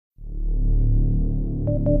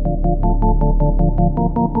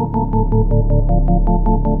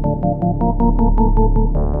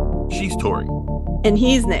She's Tori. And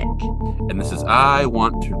he's Nick. And this is I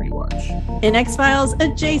Want to Rewatch, an X-Files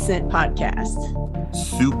adjacent podcast.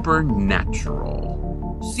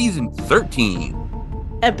 Supernatural, Season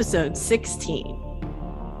 13. Episode 16,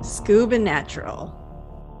 Scoobynatural.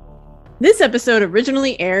 This episode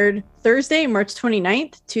originally aired Thursday, March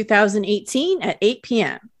 29th, 2018 at 8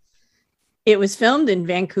 p.m. It was filmed in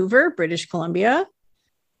Vancouver, British Columbia.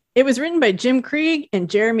 It was written by Jim Krieg and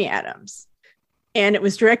Jeremy Adams. And it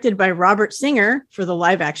was directed by Robert Singer for the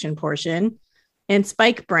live action portion and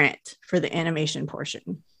Spike Brandt for the animation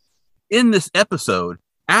portion. In this episode,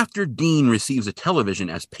 after Dean receives a television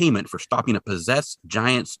as payment for stopping a possessed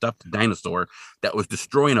giant stuffed dinosaur that was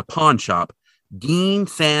destroying a pawn shop, Dean,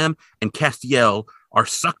 Sam, and Castiel are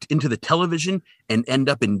sucked into the television and end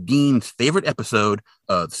up in Dean's favorite episode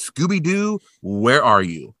of Scooby-Doo, Where Are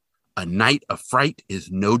You? A Night of Fright is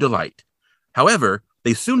No Delight. However,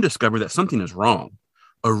 they soon discover that something is wrong.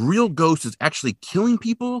 A real ghost is actually killing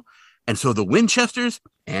people, and so the Winchesters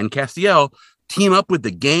and Castiel team up with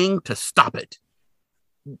the gang to stop it.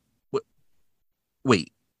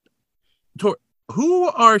 Wait. Who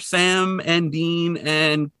are Sam and Dean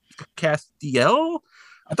and Castiel?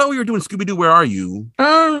 I thought we were doing Scooby-Doo, Where Are You?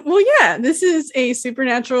 Well, yeah, this is a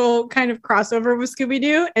Supernatural kind of crossover with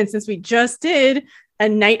Scooby-Doo, and since we just did A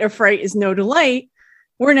Night of Fright is No Delight,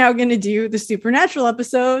 we're now going to do the Supernatural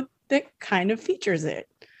episode that kind of features it.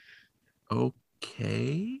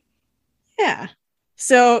 Okay. Yeah.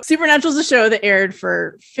 So Supernatural is a show that aired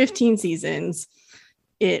for 15 seasons.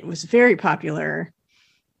 It was very popular.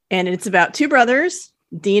 And it's about two brothers,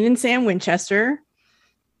 Dean and Sam Winchester.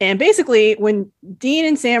 And basically, when Dean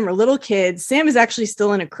and Sam were little kids, Sam is actually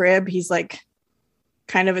still in a crib. He's like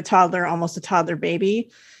kind of a toddler, almost a toddler baby.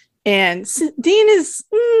 And Dean is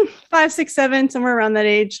 5, 6, 7, somewhere around that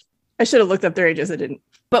age. I should have looked up their ages. I didn't.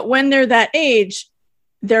 But when they're that age,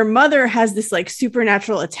 their mother has this like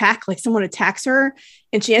supernatural attack, like someone attacks her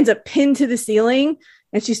and she ends up pinned to the ceiling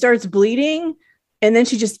and she starts bleeding. And then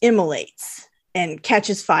she just immolates and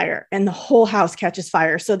catches fire and the whole house catches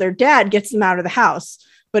fire. So their dad gets them out of the house,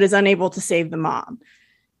 but is unable to save the mom.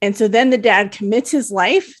 And so then the dad commits his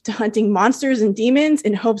life to hunting monsters and demons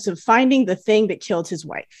in hopes of finding the thing that killed his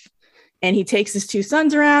wife. And he takes his two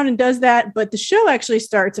sons around and does that. But the show actually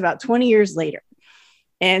starts about 20 years later.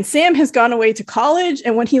 And Sam has gone away to college.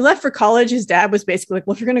 And when he left for college, his dad was basically like,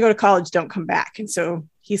 well, if you're going to go to college, don't come back. And so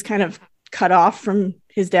he's kind of cut off from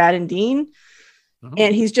his dad and Dean. Oh.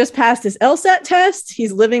 And he's just passed his LSAT test.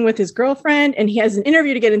 He's living with his girlfriend. And he has an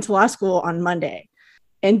interview to get into law school on Monday.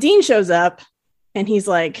 And Dean shows up. And he's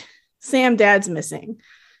like, Sam, Dad's missing.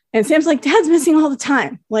 And Sam's like, Dad's missing all the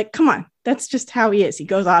time. Like, come on. That's just how he is. He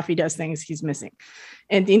goes off, he does things, he's missing.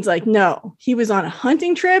 And Dean's like, no, he was on a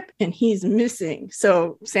hunting trip and he's missing.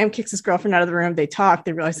 So Sam kicks his girlfriend out of the room. They talk,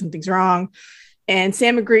 they realize something's wrong. And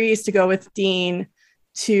Sam agrees to go with Dean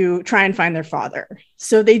to try and find their father.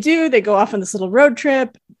 So they do, they go off on this little road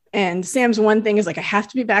trip. And Sam's one thing is like, I have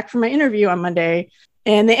to be back for my interview on Monday.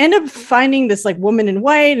 And they end up finding this like woman in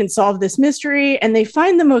white and solve this mystery. And they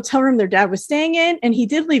find the motel room their dad was staying in. And he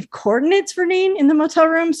did leave coordinates for Dean in the motel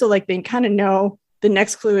room. So like they kind of know the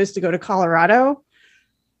next clue is to go to Colorado.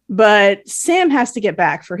 But Sam has to get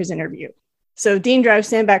back for his interview. So Dean drives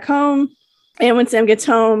Sam back home. And when Sam gets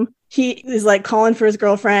home, he is like calling for his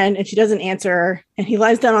girlfriend and she doesn't answer. And he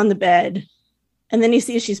lies down on the bed. And then he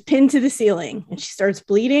sees she's pinned to the ceiling and she starts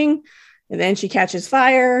bleeding. And then she catches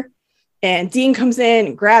fire. And Dean comes in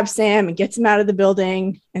and grabs Sam and gets him out of the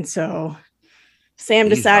building. And so Sam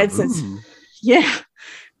decides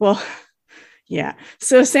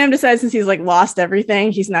So Sam decides since he's like lost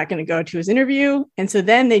everything, he's not going to go to his interview. And so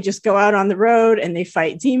then they just go out on the road and they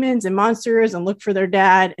fight demons and monsters and look for their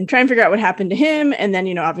dad and try and figure out what happened to him. And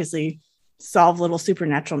then, obviously solve little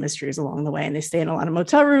supernatural mysteries along the way. And they stay in a lot of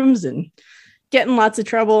motel rooms and get in lots of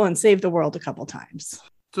trouble and save the world a couple times.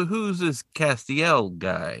 So who's this Castiel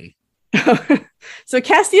guy? So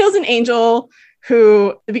Castiel's an angel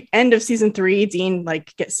who at the end of season 3, Dean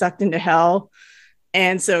like gets sucked into hell.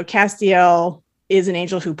 And so Castiel is an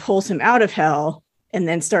angel who pulls him out of hell and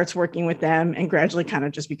then starts working with them and gradually kind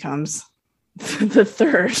of just becomes the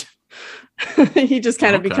third. He just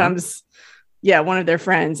kind of becomes, one of their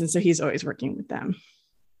friends. And so he's always working with them.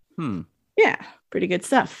 Yeah, pretty good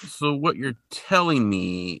stuff. So what you're telling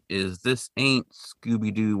me is this ain't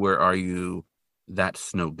Scooby-Doo, Where Are You?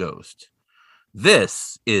 That's No Ghost.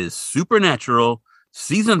 This is Supernatural,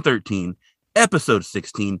 Season 13, Episode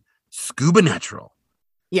 16, Scoobynatural.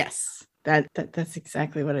 Yes, that's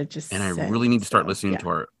exactly what I just said. And I really need to start listening to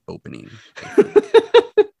our opening, I think.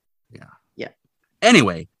 Yeah. Yeah.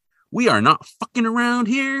 Anyway, we are not fucking around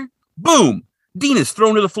here. Boom! Dean is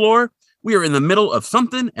thrown to the floor. We are in the middle of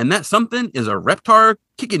something, and that something is a Reptar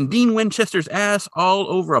kicking Dean Winchester's ass all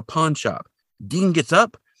over a pawn shop. Dean gets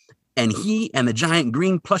up, and he and the giant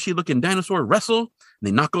green plushy-looking dinosaur wrestle, and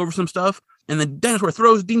they knock over some stuff, and the dinosaur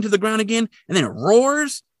throws Dean to the ground again, and then it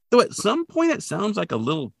roars, though at some point it sounds like a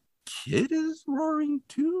little kid is roaring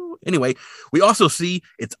too. Anyway, we also see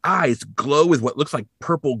its eyes glow with what looks like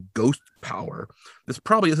purple ghost power. This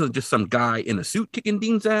probably isn't just some guy in a suit kicking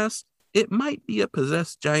Dean's ass. It might be a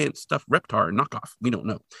possessed giant stuffed Reptar knockoff. We don't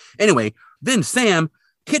know. Anyway, then Sam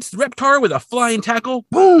hits Reptar with a flying tackle,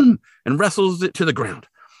 boom, and wrestles it to the ground.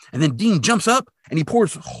 And then Dean jumps up and he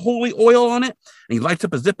pours holy oil on it and he lights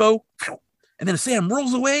up a Zippo. And then Sam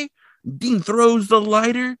rolls away. Dean throws the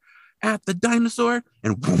lighter at the dinosaur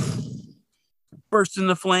and woof, bursts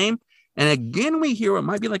into flame. And again, we hear what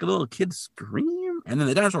might be like a little kid scream. And then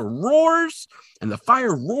the dinosaur roars and the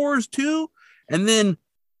fire roars too. And then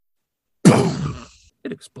boom,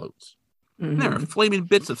 it explodes. Mm-hmm. There are flaming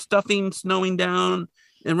bits of stuffing snowing down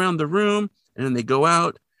around the room. And then they go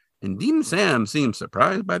out. And Dean and Sam seem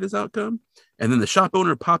surprised by this outcome. And then the shop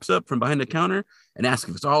owner pops up from behind the counter and asks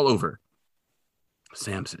if it's all over.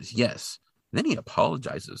 Sam says yes. And then he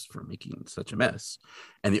apologizes for making such a mess.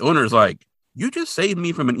 And the owner's like, you just saved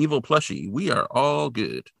me from an evil plushie. We are all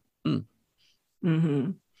good.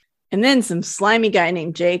 Mm-hmm. And then some slimy guy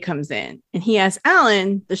named Jay comes in. And he asks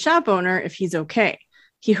Alan, the shop owner, if he's okay.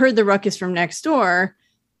 He heard the ruckus from next door.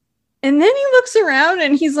 And then he looks around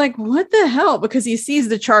and he's like, what the hell? Because he sees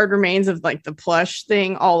the charred remains of like the plush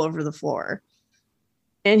thing all over the floor.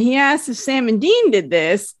 And he asks if Sam and Dean did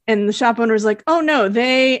this. And the shop owner's like, oh no,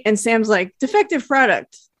 they, and Sam's like, defective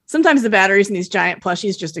product. Sometimes the batteries in these giant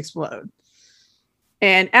plushies just explode.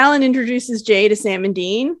 And Alan introduces Jay to Sam and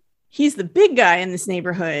Dean. He's the big guy in this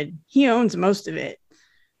neighborhood. He owns most of it.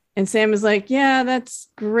 And Sam is like, yeah, that's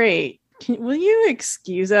great. Will you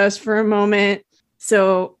excuse us for a moment?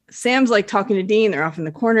 So Sam's like talking to Dean. They're off in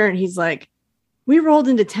the corner. And he's like, we rolled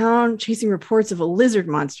into town chasing reports of a lizard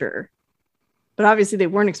monster. But obviously they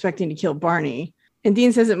weren't expecting to kill Barney. And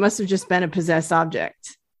Dean says it must have just been a possessed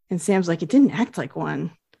object. And Sam's like, it didn't act like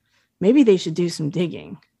one. Maybe they should do some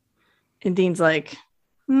digging. And Dean's like,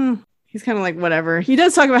 he's kind of like, whatever. He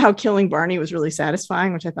does talk about how killing Barney was really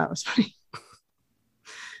satisfying, which I thought was funny.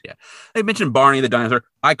 Yeah. They mentioned Barney the dinosaur.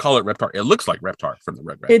 I call it Reptar. It looks like Reptar from the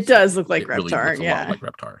Rugrats. It does look like it Reptar. Really looks a yeah. lot like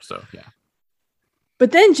Reptar. So, yeah.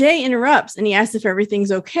 But then Jay interrupts and he asks if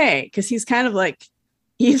everything's okay. Because he's kind of like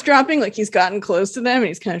eavesdropping, like he's gotten close to them and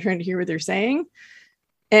he's kind of trying to hear what they're saying.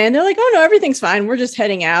 And they're like, oh no, everything's fine. We're just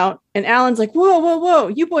heading out. And Alan's like, whoa.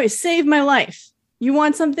 You boys saved my life. You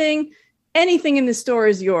want something? Anything in the store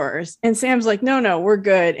is yours. And Sam's like, no, we're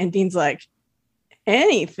good. And Dean's like,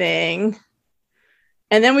 anything?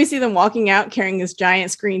 And then we see them walking out carrying this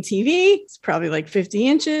giant screen TV. It's probably like 50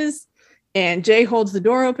 inches. And Jay holds the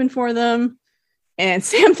door open for them. And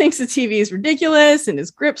Sam thinks the TV is ridiculous. And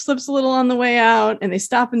his grip slips a little on the way out. And they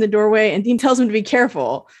stop in the doorway. And Dean tells him to be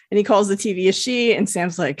careful. And he calls the TV a she. And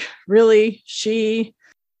Sam's like, really? She?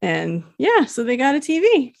 And yeah, so they got a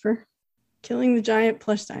TV for killing the giant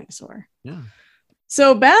plush dinosaur. Yeah.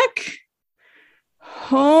 So back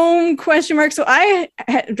home, question mark. So I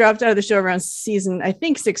had dropped out of the show around season, I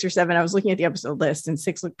think 6 or 7. I was looking at the episode list and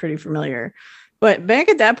 6 looked pretty familiar. But back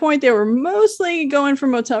at that point, they were mostly going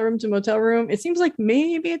from motel room to motel room. It seems like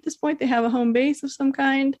maybe at this point they have a home base of some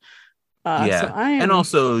kind. Yeah. So And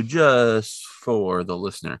also, just for the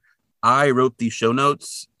listener, I wrote these show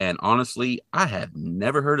notes. And honestly, I had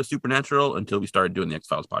never heard of Supernatural until we started doing the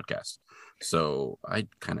X-Files podcast. So I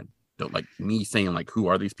kind of don't like me saying like, who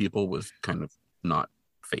are these people was kind of not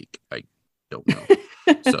fake. I don't know.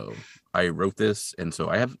 So I wrote this. And so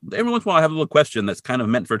I have every once in a while I have a little question that's kind of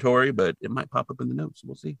meant for Tori, but it might pop up in the notes.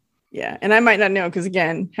 We'll see. Yeah. And I might not know because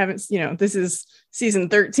again, this is season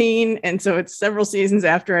 13. And so it's several seasons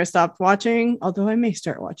after I stopped watching, although I may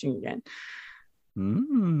start watching again.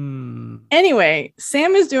 Anyway,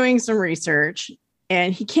 Sam is doing some research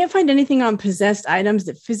and he can't find anything on possessed items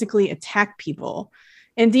that physically attack people.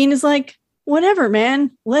 And Dean is like, whatever,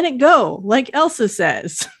 man, let it go. Like Elsa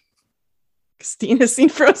says. Because Dean has seen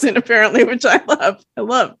Frozen, apparently, which I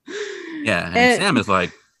love. Yeah. And Sam is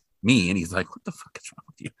like, me. And he's like, what the fuck is wrong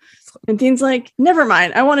with you? And Dean's like, never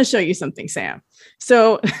mind. I want to show you something, Sam.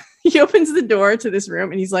 So he opens the door to this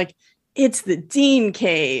room and he's like, it's the Dean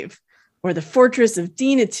Cave or the Fortress of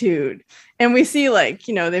Deanitude. And we see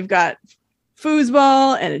they've got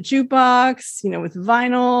foosball and a jukebox, with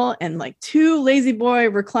vinyl and like 2 lazy boy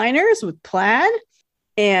recliners with plaid.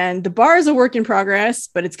 And the bar is a work in progress,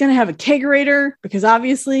 but it's going to have a kegerator because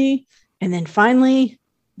obviously. And then finally,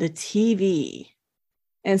 the TV.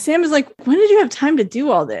 And Sam is like, when did you have time to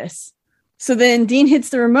do all this? So then Dean hits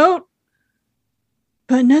the remote,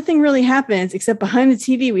 but nothing really happens except behind the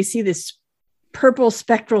TV, we see this purple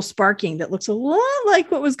spectral sparking that looks a lot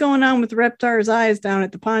like what was going on with Reptar's eyes down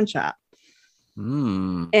at the pawn shop.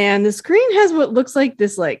 And the screen has what looks like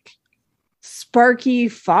this like sparky,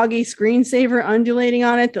 foggy screensaver undulating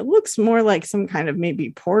on it that looks more like some kind of maybe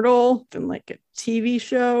portal than like a TV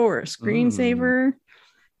show or a screensaver.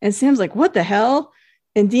 And Sam's like, what the hell?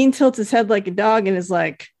 And Dean tilts his head like a dog and is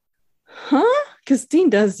like, huh? Because Dean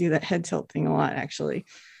does do that head tilt thing a lot, actually.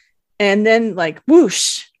 And then, like,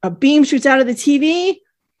 whoosh, a beam shoots out of the TV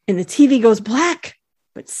and the TV goes black,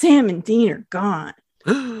 but Sam and Dean are gone.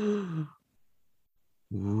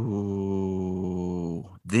 Ooh.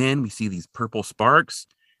 Then we see these purple sparks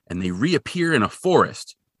and they reappear in a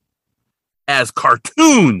forest as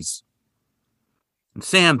cartoons. And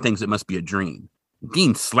Sam thinks it must be a dream.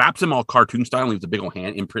 Dean slaps him all cartoon style and leaves a big old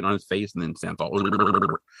hand imprint on his face. And then Sam's all,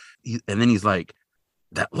 and then he's like,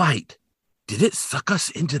 that light, did it suck us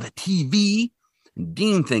into the TV? And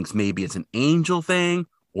Dean thinks maybe it's an angel thing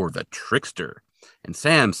or the trickster. And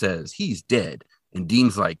Sam says he's dead. And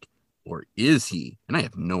Dean's like, or is he? And I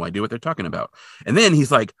have no idea what they're talking about. And then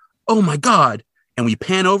he's like, oh my God. And we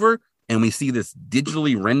pan over and we see this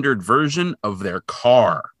digitally rendered version of their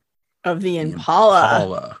car. Of the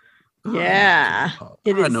Impala. Yeah.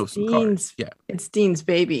 It is Dean's, yeah. It's Dean's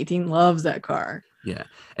baby. Dean loves that car. Yeah.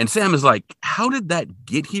 And Sam is like, how did that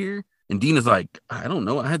get here? And Dean is like, I don't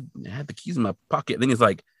know. I had the keys in my pocket. And then he's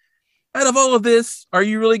like, out of all of this, are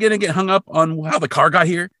you really going to get hung up on how the car got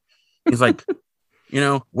here? He's like,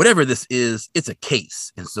 whatever this is, it's a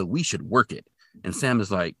case. And so we should work it. And Sam is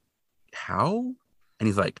like, how? And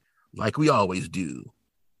he's like we always do.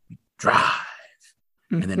 We drive.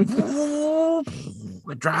 And then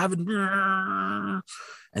drive. And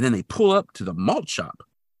then they pull up to the malt shop.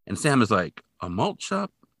 And Sam is like, a malt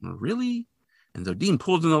shop? Really? And so Dean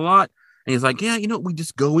pulls in the lot. And he's like, yeah, we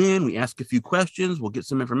just go in. We ask a few questions. We'll get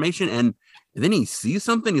some information. And then he sees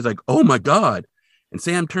something. He's like, oh, my God. And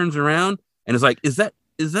Sam turns around. And is like, is that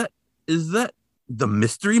the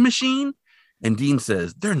mystery machine? And Dean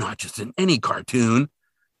says, they're not just in any cartoon.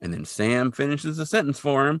 And then Sam finishes the sentence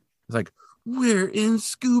for him. He's like, we're in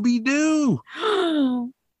Scooby-Doo.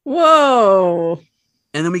 Whoa.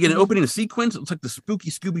 And then we get an opening sequence. It looks like the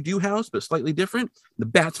spooky Scooby-Doo house, but slightly different. The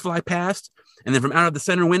bats fly past. And then from out of the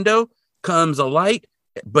center window comes a light.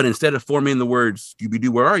 But instead of forming the words,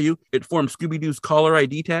 Scooby-Doo, where are you? It formed Scooby-Doo's caller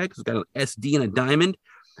ID tag. It's got an SD and a diamond.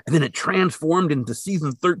 And then it transformed into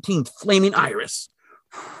season 13's Flaming Iris,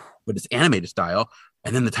 but it's animated style.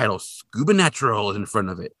 And then the title Scoobynatural is in front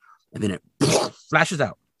of it. And then it flashes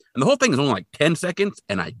out. And the whole thing is only like 10 seconds.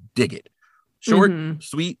 And I dig it. Short,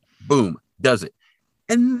 sweet, boom, does it.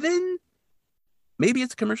 And then maybe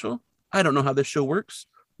it's a commercial. I don't know how this show works.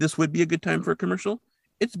 This would be a good time for a commercial.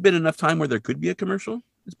 It's been enough time where there could be a commercial.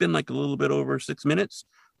 It's been like a little bit over 6 minutes,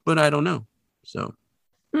 but I don't know. So.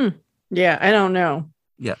 Yeah, I don't know.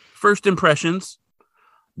 Yeah. First impressions,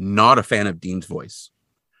 not a fan of Dean's voice.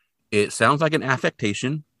 It sounds like an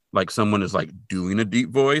affectation, like someone is like doing a deep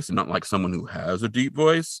voice and not like someone who has a deep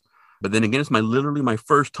voice. But then again, it's literally my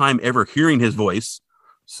first time ever hearing his voice.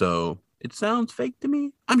 So it sounds fake to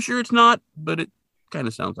me. I'm sure it's not, but it kind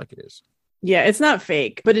of sounds like it is. Yeah, it's not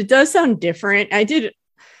fake, but it does sound different.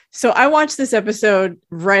 So I watched this episode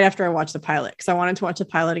right after I watched the pilot because I wanted to watch the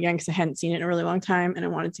pilot again because I hadn't seen it in a really long time. And I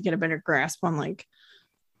wanted to get a better grasp on like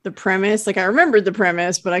the premise. Like I remembered the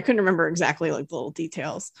premise, but I couldn't remember exactly like the little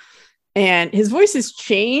details. And his voice has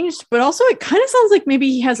changed, but also it kind of sounds like maybe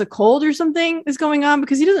he has a cold or something is going on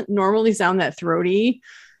because he doesn't normally sound that throaty.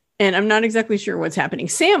 And I'm not exactly sure what's happening.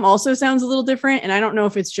 Sam also sounds a little different. And I don't know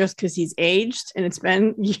if it's just because he's aged and it's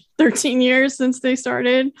been 13 years since they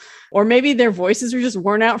started, or maybe their voices are just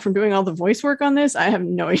worn out from doing all the voice work on this. I have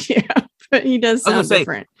no idea, but he does sound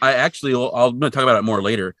different. I'm going to talk about it more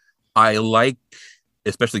later. I like,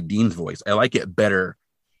 especially Dean's voice. I like it better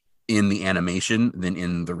in the animation than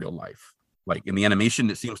in the real life. Like in the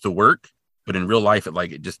animation, it seems to work. But in real life,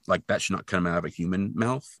 it just like that should not come out of a human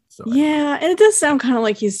mouth. So yeah, and it does sound kind of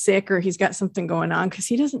like he's sick or he's got something going on because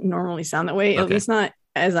he doesn't normally sound that way. Okay. At least not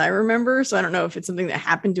as I remember. So I don't know if it's something that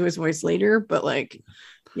happened to his voice later. But like,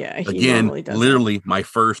 yeah, he normally does. Literally, my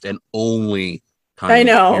first and only time. I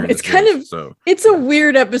know it's kind of it's a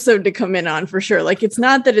weird episode to come in on for sure. Like it's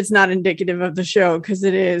not that it's not indicative of the show because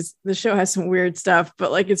it is. The show has some weird stuff,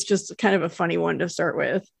 but like it's just kind of a funny one to start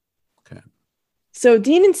with. Okay. So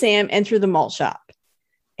Dean and Sam enter the malt shop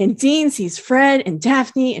And Dean sees Fred and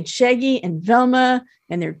Daphne and Shaggy and Velma,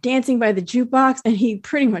 and they're dancing by the jukebox, and he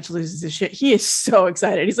pretty much loses his shit. He is so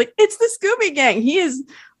excited. He's like, it's the Scooby Gang. He is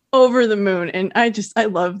over the moon. And I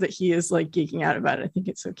love that he is like geeking out about it. I think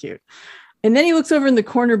it's so cute. And then he looks over in the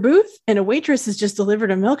corner booth, and a waitress has just delivered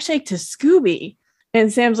a milkshake to Scooby.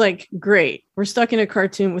 And Sam's like, great, we're stuck in a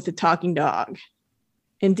cartoon with a talking dog.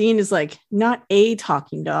 And Dean is like, not a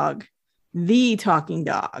talking dog, the talking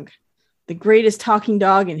dog, the greatest talking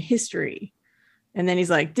dog in history. And then he's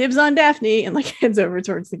like, dibs on Daphne, and like heads over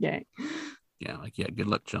towards the gang. Yeah, like, yeah, good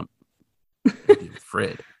luck, chump.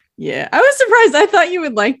 Fred. Yeah, I was surprised. I thought you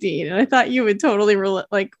would like Dean, and I thought you would totally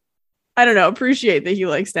I don't know, appreciate that he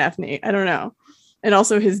likes Daphne. I don't know. And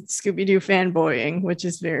also his Scooby-Doo fanboying, which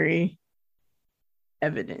is very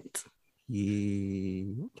evident. Yeah,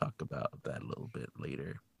 we'll talk about that a little bit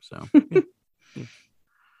later. So,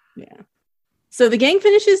 yeah. So the gang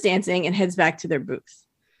finishes dancing and heads back to their booth.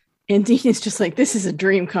 And Dean is just like, this is a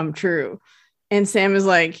dream come true. And Sam is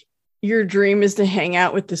like, your dream is to hang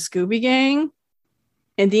out with the Scooby Gang?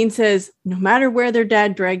 And Dean says, no matter where their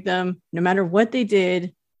dad dragged them, no matter what they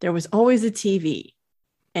did, there was always a TV.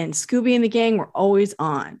 And Scooby and the gang were always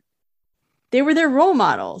on. They were their role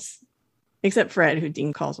models. Except Fred, who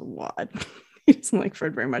Dean calls a wad. He doesn't like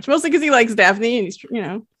Fred very much. Mostly because he likes Daphne and he's,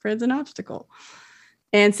 Fred's an obstacle.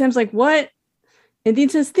 And Sam's like, what? And Dean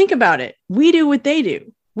says, think about it. We do what they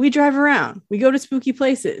do. We drive around. We go to spooky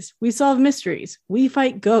places. We solve mysteries. We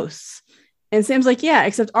fight ghosts. And Sam's like, yeah,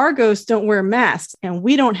 except our ghosts don't wear masks and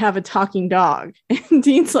we don't have a talking dog. And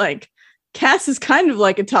Dean's like, Cass is kind of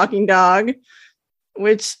like a talking dog,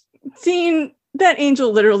 which, Dean, that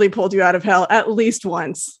angel literally pulled you out of hell at least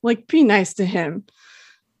once. Like, be nice to him.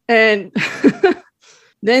 And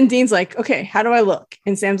then Dean's like, okay, how do I look?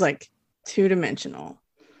 And Sam's like, two-dimensional.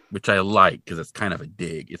 Which I like, because it's kind of a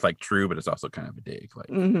dig. It's like true, but it's also kind of a dig. Like,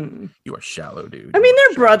 you are shallow, dude. I mean,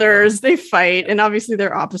 they're brothers. They fight, and obviously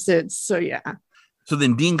they're opposites. So, yeah. So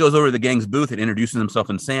then Dean goes over to the gang's booth and introduces himself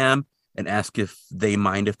and Sam and asks if they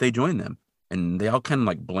mind if they join them. And they all kind of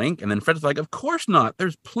like blink. And then Fred's like, of course not.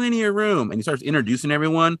 There's plenty of room. And he starts introducing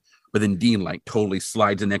everyone. But then Dean like totally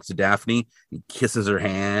slides in next to Daphne. He kisses her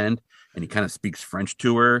hand and he kind of speaks French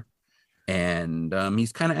to her. And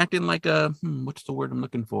he's kind of acting like a, what's the word I'm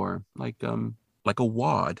looking for? Like a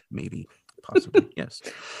wad, maybe, possibly. Yes.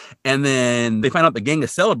 And then they find out the gang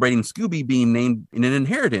is celebrating Scooby being named in an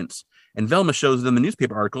inheritance. And Velma shows them the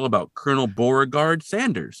newspaper article about Colonel Beauregard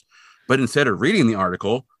Sanders. But instead of reading the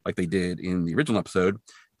article, like they did in the original episode,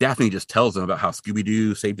 Daphne just tells them about how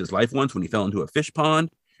Scooby-Doo saved his life once when he fell into a fish pond.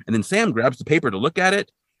 And then Sam grabs the paper to look at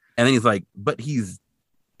it. And then he's like, but he's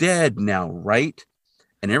dead now, right?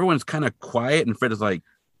 And everyone's kind of quiet. And Fred is like,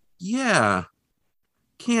 yeah,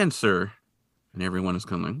 cancer. And everyone is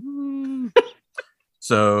kind of like,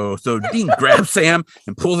 So Dean grabs Sam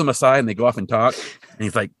and pulls him aside and they go off and talk. And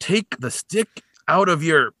he's like, take the stick out of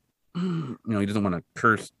your... he doesn't want to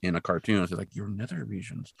curse in a cartoon. He's like, your nether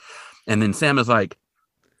regions. And then Sam is like,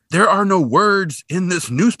 there are no words in this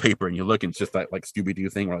newspaper. And you look and it's just that like Scooby-Doo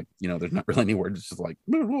thing where like, there's not really any words. It's just like,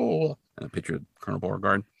 and a picture of Colonel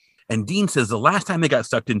Beauregard. And Dean says the last time they got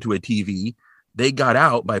sucked into a TV, they got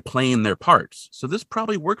out by playing their parts. So this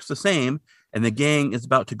probably works the same. And the gang is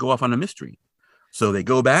about to go off on a mystery. So they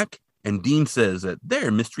go back and Dean says that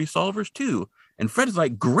they're mystery solvers too. And Fred is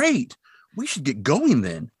like, great, we should get going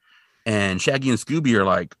then. And Shaggy and Scooby are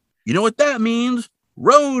like, you know what that means?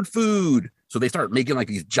 Road food. So they start making like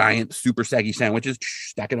these giant super saggy sandwiches,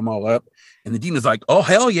 stacking them all up. And the Dean is like, oh,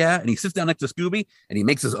 hell yeah. And he sits down next to Scooby and he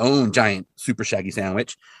makes his own giant super shaggy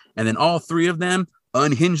sandwich. And then all three of them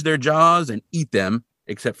unhinge their jaws and eat them,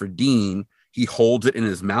 except for Dean. He holds it in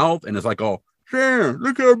his mouth and is like, oh, Sam,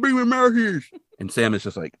 look how big my mouth is. And Sam is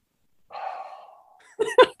just like,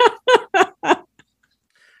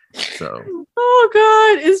 so. Oh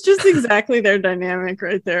God, it's just exactly their dynamic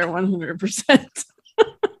right there, 100%.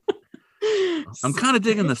 I'm kind of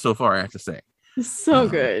digging this so far, I have to say. So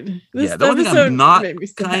good. The only thing I'm not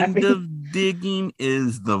kind of digging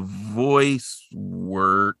is the voice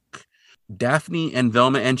work. Daphne and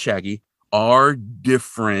Velma and Shaggy are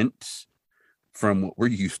different from what we're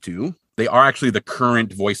used to. They are actually the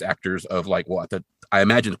current voice actors of like I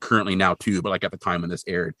imagine currently now too, but like at the time when this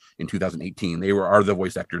aired in 2018, they are the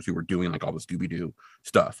voice actors who were doing like all the Scooby-Doo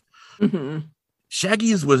stuff. Mm-hmm.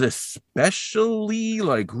 Shaggy's was especially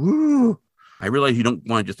like, woo. I realize you don't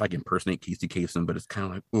want to just like impersonate Casey Kasem, but it's kind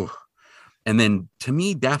of like, ooh. And then to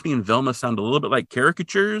me, Daphne and Velma sound a little bit like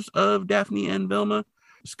caricatures of Daphne and Velma.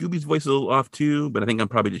 Scooby's voice is a little off too, but I think I'm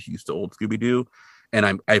probably just used to old Scooby-Doo.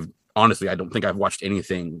 And I've honestly, I don't think I've watched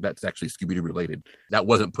anything that's actually Scooby-Doo related that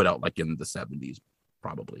wasn't put out like in the 70s.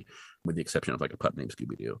 probably, with the exception of like a pup named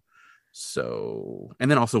Scooby-Doo. So,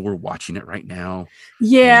 and then also we're watching it right now.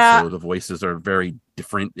 Yeah. And so the voices are very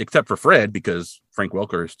different, except for Fred, because Frank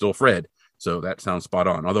Welker is still Fred. So that sounds spot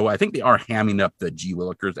on. Although I think they are hamming up the G.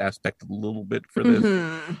 Willikers aspect a little bit for this.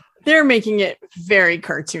 Mm-hmm. They're making it very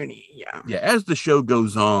cartoony. Yeah. Yeah. As the show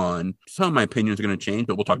goes on, some of my opinions are going to change,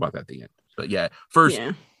 but we'll talk about that at the end. But yeah, first,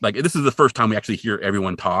 like this is the first time we actually hear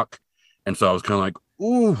everyone talk. And so I was kind of like,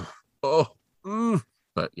 ooh, oh,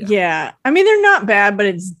 but yeah. I mean, they're not bad, but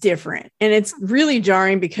it's different. And it's really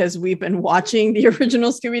jarring because we've been watching the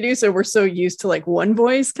original Scooby-Doo. So we're so used to like one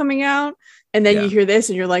voice coming out. And then you hear this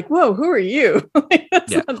and you're like, whoa, who are you?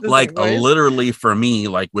 Like literally for me,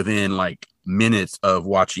 like within like minutes of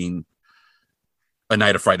watching A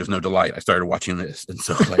Night of Fright Is No Delight, I started watching this. And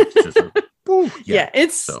so like,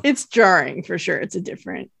 it's just it's jarring for sure. It's a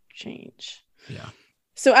different change. Yeah.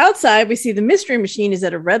 So outside we see the mystery machine is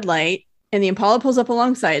at a red light and the Impala pulls up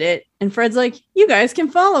alongside it. And Fred's like, you guys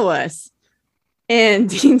can follow us. And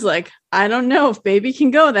Dean's like, I don't know if baby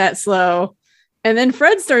can go that slow. And then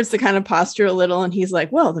Fred starts to kind of posture a little and he's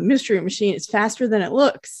like, well, the mystery machine is faster than it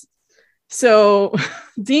looks. So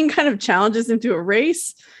Dean kind of challenges him to a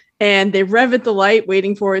race and they rev at the light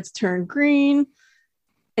waiting for it to turn green.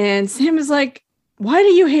 And Sam is like, why do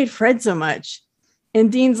you hate Fred so much?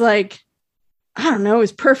 And Dean's like, I don't know,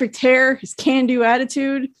 his perfect hair, his can-do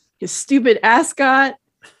attitude, his stupid ascot.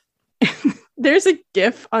 There's a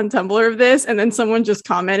GIF on Tumblr of this, and then someone just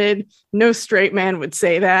commented, no straight man would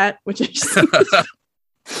say that, which I just the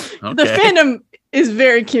fandom is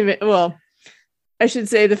very well, I should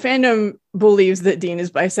say the fandom believes that Dean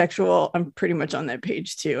is bisexual. I'm pretty much on that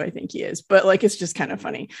page too. I think he is, but like it's just kind of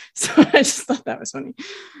funny. So I just thought that was funny.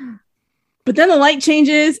 But then the light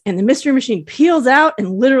changes and the mystery machine peels out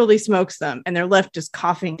and literally smokes them, and they're left just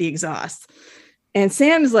coughing the exhaust. And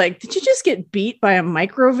Sam's like, did you just get beat by a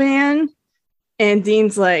micro van? And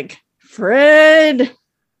Dean's like, Fred.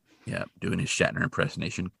 Yeah, doing his Shatner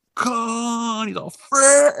impersonation. God, he's all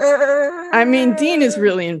Fred. I mean, Dean is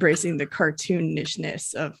really embracing the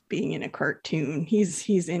cartoonishness of being in a cartoon.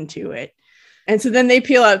 He's into it. And so then they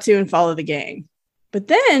peel out too and follow the gang. But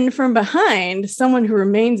then from behind, someone who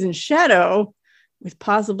remains in shadow with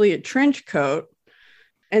possibly a trench coat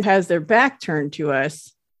and has their back turned to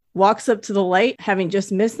us walks up to the light, having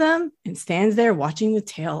just missed them, and stands there watching the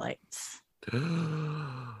taillights.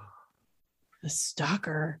 The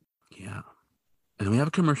stalker. Yeah. And then we have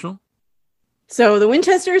a commercial. So the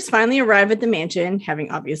Winchesters finally arrive at the mansion,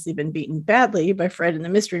 having obviously been beaten badly by Fred and the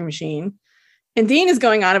mystery machine. And Dean is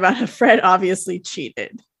going on about how Fred obviously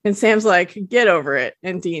cheated. And Sam's like, get over it.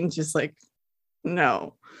 And Dean's just like,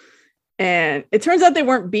 no. And it turns out they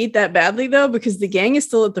weren't beat that badly, though, because the gang is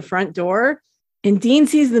still at the front door. And Dean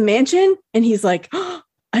sees the mansion and he's like, oh,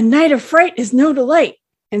 A Night of Fright Is No Delight.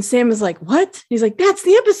 And Sam is like, what? He's like, that's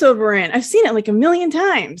the episode we're in. I've seen it like a million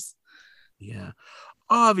times. Yeah.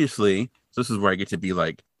 Obviously, this is where I get to be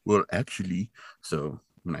like, well, actually, so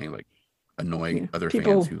when I like annoy other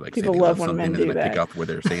fans who like people say they love love when something men and do then I pick that. up where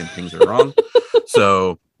they're saying things are wrong.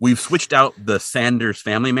 So we've switched out the Sanders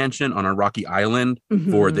family mansion on a rocky island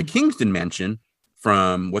for the Kingston mansion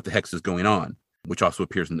from What the Hex Is Going On, which also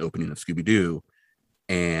appears in the opening of Scooby-Doo.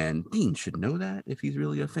 And Dean should know that if he's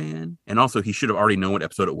really a fan. And also he should have already known what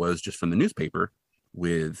episode it was just from the newspaper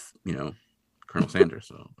with, you know, Colonel Sanders.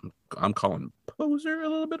 So I'm calling poser a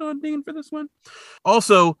little bit on Dean for this one.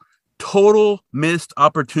 Also, total missed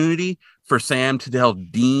opportunity for Sam to tell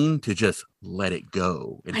Dean to just let it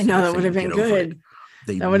go. I know, that would have been good.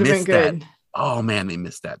 That would have been good. Oh man, they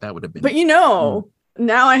missed that. That would have been. But you know,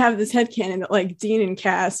 now I have this headcanon that like Dean and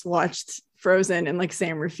Cass watched Frozen and like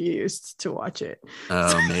Sam refused to watch it.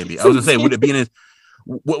 Oh, maybe. I was gonna say, would it be in his?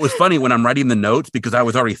 What was funny when I'm writing the notes, because I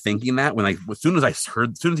was already thinking that as soon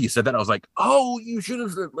as he said that, I was like, oh, you should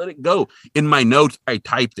have let it go. In my notes, I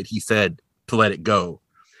typed that he said to let it go.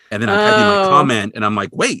 And then I typed in my comment and I'm like,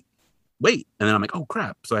 wait. And then I'm like, oh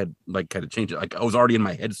crap. So I had like kind of changed it. Like I was already in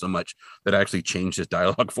my head so much that I actually changed his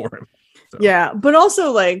dialogue for him. So. Yeah. But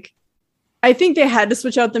also like, I think they had to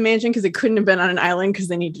switch out the mansion because it couldn't have been on an island because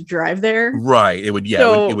they need to drive there. Right. It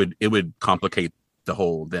would complicate the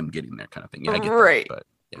whole them getting there kind of thing. Yeah, I get right. That,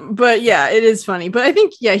 but yeah, it is funny. But I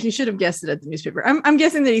think, he should have guessed it at the newspaper. I'm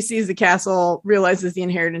guessing that he sees the castle, realizes the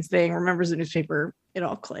inheritance thing, remembers the newspaper. It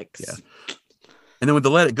all clicks. Yeah. And then with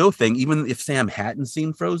the let it go thing, even if Sam hadn't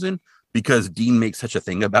seen Frozen, because Dean makes such a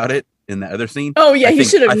thing about it in the other scene. Oh yeah, he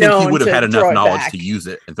should have known. I think he would have had enough knowledge to use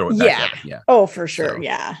it and throw it back at him. Yeah. Oh, for sure. So,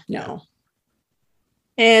 yeah. No.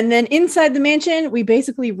 And then inside the mansion, we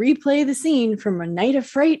basically replay the scene from A Night of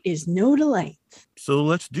Fright Is No Delight. So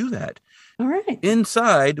let's do that. All right.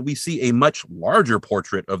 Inside, we see a much larger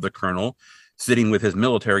portrait of the colonel sitting with his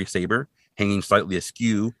military saber hanging slightly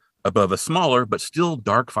askew above a smaller but still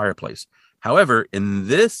dark fireplace. However, in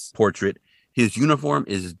this portrait, his uniform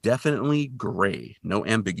is definitely gray. No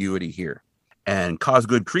ambiguity here. And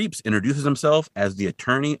Cosgood Creeps introduces himself as the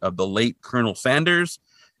attorney of the late Colonel Sanders.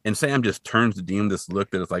 And Sam just turns to Dean this look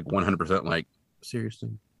that is like 100% like, seriously?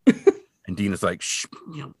 And Dean is like, shh,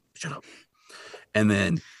 shut up. And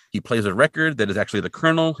then he plays a record that is actually the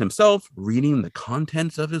Colonel himself reading the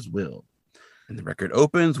contents of his will. And the record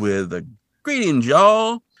opens with a greeting,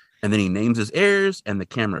 y'all. And then he names his heirs, and the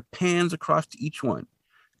camera pans across to each one.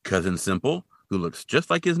 Cousin Simple, who looks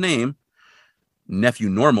just like his name. Nephew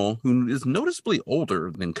Normal, who is noticeably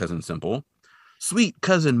older than Cousin Simple. Sweet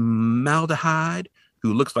Cousin Maldehyde,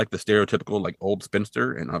 who looks like the stereotypical like old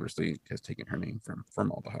spinster, and obviously has taken her name from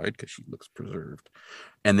formaldehyde because she looks preserved.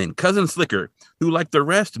 And then Cousin Slicker, who like the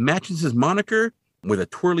rest matches his moniker with a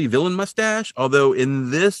twirly villain mustache, although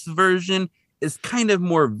in this version is kind of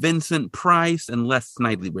more Vincent Price and less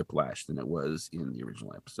Snidely Whiplash than it was in the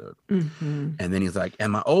original episode. Mm-hmm. And then he's like,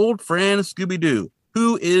 and my old friend Scooby-Doo,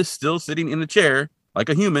 who is still sitting in the chair like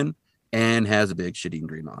a human and has a big shit-eating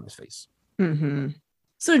grin on his face. Mm-hmm.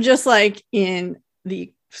 So just like in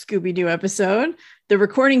the Scooby-Doo episode, the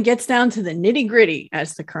recording gets down to the nitty-gritty,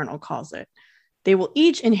 as the Colonel calls it. They will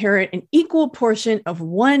each inherit an equal portion of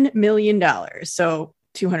 $1 million, so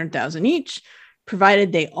 $200,000 each,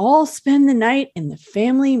 provided they all spend the night in the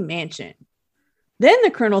family mansion. Then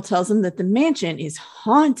the Colonel tells them that the mansion is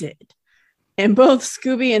haunted. And both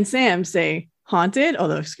Scooby and Sam say haunted,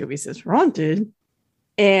 although Scooby says haunted.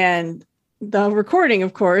 And the recording,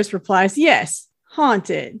 of course, replies, yes,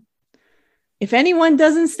 haunted. If anyone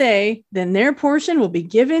doesn't stay, then their portion will be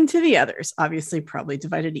given to the others, obviously probably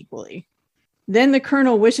divided equally. Then the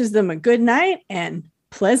Colonel wishes them a good night and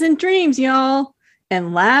pleasant dreams, y'all,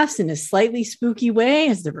 and laughs in a slightly spooky way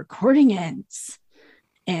as the recording ends.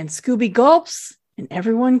 And Scooby gulps, and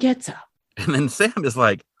everyone gets up. And then Sam is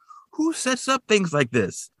like, who sets up things like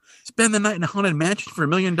this? Spend the night in a haunted mansion for $1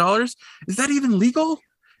 million? Is that even legal?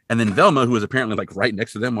 And then Velma, who is apparently like right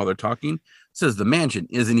next to them while they're talking, says the mansion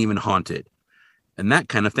isn't even haunted. And that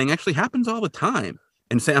kind of thing actually happens all the time.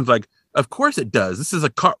 And Sam's like, of course it does. This is a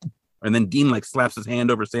car. And then Dean like slaps his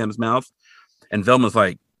hand over Sam's mouth. And Velma's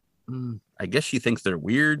like, I guess she thinks they're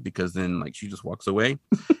weird, because then like she just walks away.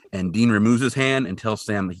 And Dean removes his hand and tells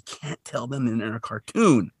Sam that he can't tell them in a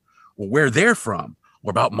cartoon or where they're from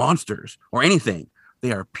or about monsters or anything.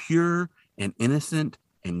 They are pure and innocent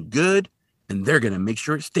and good, and they're going to make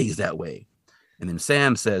sure it stays that way. And then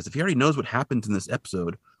Sam says, if he already knows what happens in this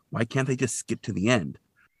episode, why can't they just skip to the end?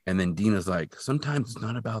 And then Dean is like, sometimes it's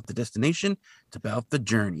not about the destination, it's about the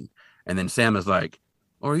journey. And then Sam is like,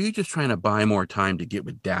 or are you just trying to buy more time to get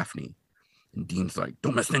with Daphne? And Dean's like,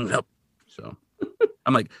 don't mess things up. So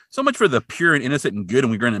I'm like, so much for the pure and innocent and good,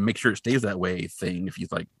 and we're going to make sure it stays that way thing. If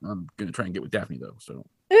he's like, I'm going to try and get with Daphne, though. So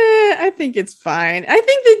I think it's fine. I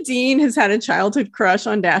think that Dean has had a childhood crush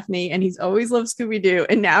on Daphne, and he's always loved Scooby-Doo,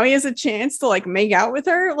 and now he has a chance to like make out with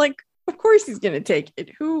her. Like, of course he's going to take it.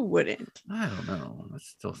 Who wouldn't? I don't know. That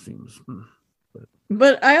still seems...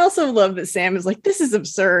 But I also love that Sam is like, this is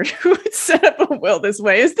absurd. Who would set up a will this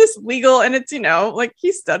way? Is this legal? And it's, like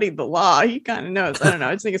he studied the law. He kind of knows. I don't know.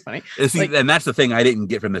 I just think it's funny. And that's the thing I didn't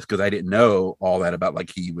get from this, because I didn't know all that about like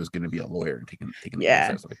he was going to be a lawyer and taking the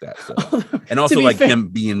process like that. So, and also like him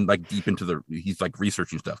being like deep into he's like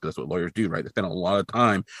researching stuff, because that's what lawyers do, right? They spend a lot of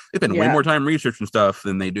time. They spend way more time researching stuff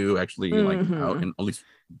than they do actually like out, and at least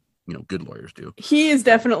good lawyers do. He is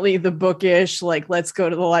definitely the bookish, like, let's go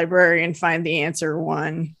to the library and find the answer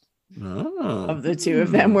one of the two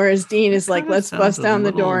of them. Whereas Dean is like, let's bust down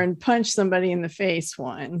the door and punch somebody in the face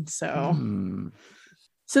one. So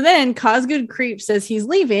then Cosgood Creep says he's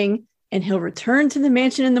leaving and he'll return to the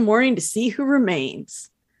mansion in the morning to see who remains,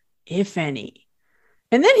 if any.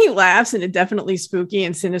 And then he laughs in a definitely spooky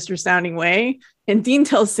and sinister sounding way. And Dean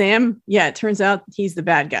tells Sam, yeah, it turns out he's the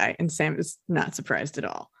bad guy. And Sam is not surprised at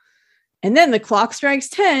all. And then the clock strikes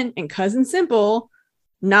 10 and Cousin Simple,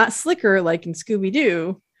 not Slicker like in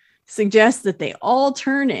Scooby-Doo, suggests that they all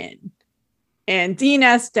turn in. And Dean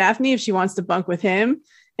asks Daphne if she wants to bunk with him.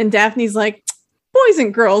 And Daphne's like, boys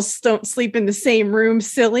and girls don't sleep in the same room,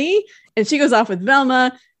 silly. And she goes off with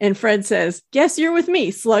Velma. And Fred says, guess you're with me,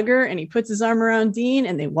 Slugger. And he puts his arm around Dean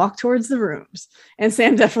and they walk towards the rooms. And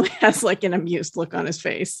Sam definitely has like an amused look on his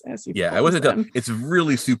face as he I wasn't done. It's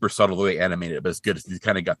really super subtle the way animated, but it's good. He's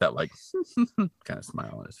kind of got that like kind of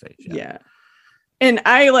smile on his face. Yeah. And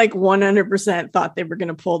I like 100% thought they were going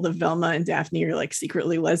to pull the Velma and Daphne are like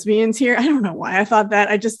secretly lesbians here. I don't know why I thought that.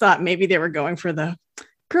 I just thought maybe they were going for the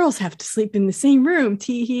girls have to sleep in the same room,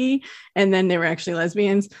 tee hee. And then they were actually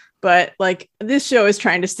lesbians. But like this show is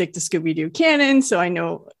trying to stick to Scooby-Doo canon, so I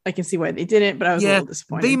know I can see why they didn't, but I was a little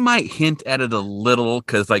disappointed. They might hint at it a little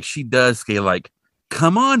because like she does say like,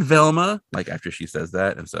 "Come on, Velma," like after she says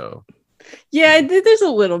that, and so there's a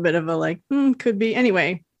little bit of a like could be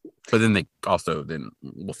anyway. But then they also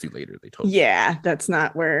we'll see later they told that's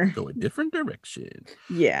not where go a different direction.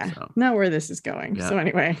 Not where this is going. So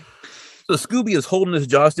anyway, so Scooby is holding his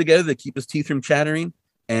jaws together to keep his teeth from chattering,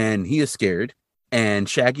 and he is scared. And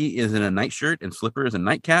Shaggy is in a nightshirt and slippers and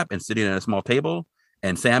nightcap and sitting at a small table.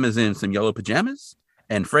 And Sam is in some yellow pajamas.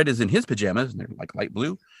 And Fred is in his pajamas, and they're like light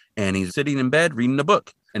blue. And he's sitting in bed reading a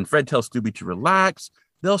book. And Fred tells Scooby to relax.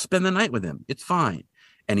 They'll spend the night with him. It's fine.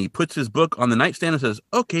 And he puts his book on the nightstand and says,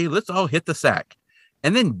 "Okay, let's all hit the sack."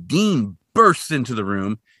 And then Dean bursts into the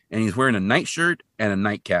room, and he's wearing a nightshirt and a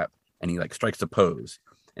nightcap. And he like strikes a pose.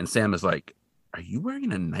 And Sam is like, "Are you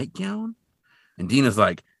wearing a nightgown?" And Dean is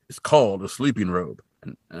like, "It's called a sleeping robe."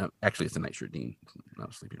 And actually, it's a nightshirt, Dean, not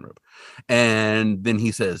a sleeping robe. And then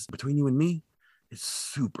he says, "Between you and me, it's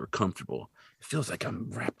super comfortable. It feels like I'm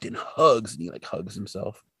wrapped in hugs." And he like hugs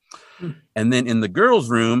himself. And then in the girls'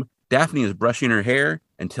 room, Daphne is brushing her hair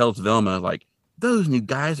and tells Velma like, "Those new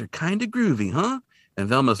guys are kind of groovy, huh?" And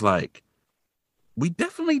Velma's like, we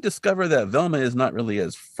definitely discover that Velma is not really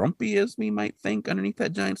as frumpy as we might think underneath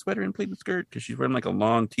that giant sweater and pleated skirt, because she's wearing like a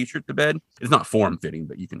long t-shirt to bed. It's not form-fitting,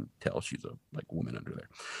 but you can tell she's a like woman under there.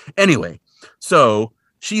 Anyway, so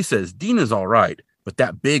she says Dina's all right, but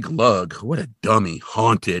that big lug, what a dummy,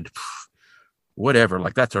 haunted, whatever,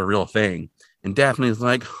 like that's a real thing. And Daphne's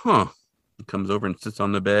like, "Huh." And comes over and sits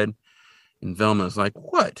on the bed. And Velma's like,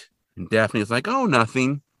 "What?" And Daphne's like, "Oh,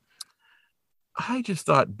 nothing. I just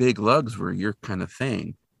thought big lugs were your kind of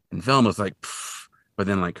thing." And Velma's like, "Pfft." But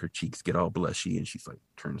then like her cheeks get all blushy and she's like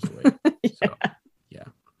turns away. So,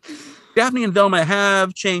 Daphne and Velma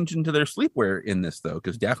have changed into their sleepwear in this though,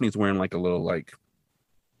 because Daphne's wearing like a little like,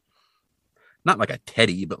 not like a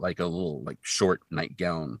teddy, but like a little like short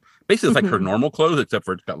nightgown. Basically, it's like her normal clothes, except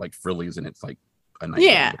for it's got like frillies and it's like a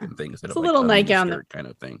nightgown looking thing instead it's of a like little nightgown that kind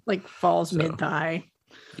of thing, like falls mid-thigh.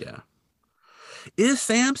 Yeah. Is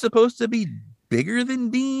Sam supposed to be bigger than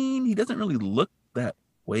Dean? He doesn't really look that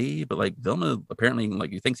way, but like Velma apparently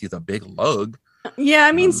like he thinks he's a big lug. Yeah,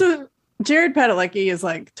 I mean, so Jared Padalecki is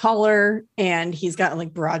like taller and he's got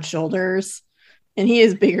like broad shoulders, and he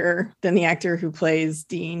is bigger than the actor who plays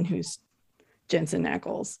Dean, who's Jensen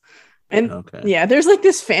Ackles. And there's like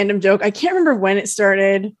this fandom joke. I can't remember when it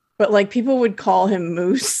started, but like people would call him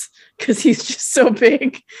Moose because he's just so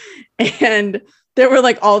big. And there were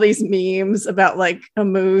like all these memes about like a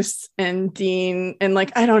moose and Dean, and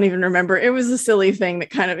like I don't even remember. It was a silly thing that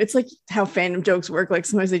kind of, it's like how fandom jokes work. Like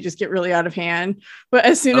sometimes they just get really out of hand. But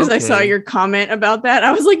as soon as I saw your comment about that,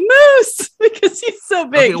 I was like, Moose, because he's so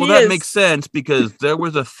big. Okay, well, that makes sense, because there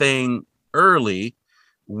was a thing early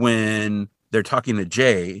when they're talking to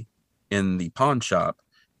Jay in the pawn shop,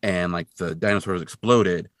 and like the dinosaurs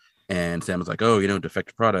exploded, and Sam was like, "Oh,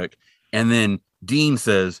 defective product," and then Dean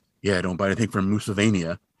says, "Yeah, don't buy anything from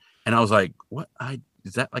Moosavania." And I was like, "What?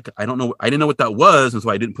 Is that like, I don't know. I didn't know what that was." And so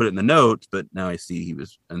I didn't put it in the notes, but now I see he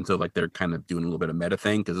was. And so like, they're kind of doing a little bit of meta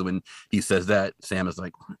thing. Cause when he says that, Sam is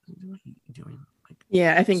like, "What are you doing?" Like,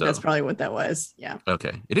 yeah, I think that's probably what that was. Yeah.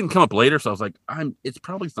 Okay. It didn't come up later. So I was like, it's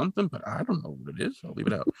probably something, but I don't know what it is. So I'll leave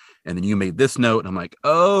it out. And then you made this note and I'm like,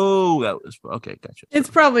 oh, that was okay. Gotcha. It's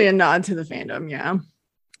probably a nod to the fandom. Yeah.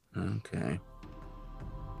 Okay.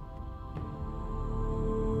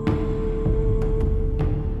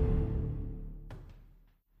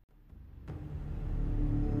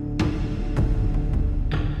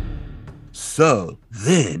 So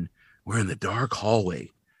then we're in the dark hallway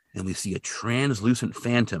and we see a translucent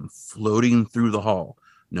phantom floating through the hall.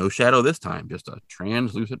 No shadow this time, just a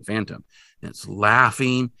translucent phantom. And it's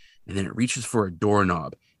laughing, and then it reaches for a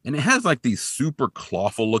doorknob. And it has like these super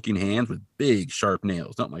clawful looking hands with big sharp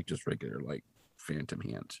nails, not like just regular like phantom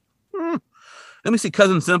hands. Then we see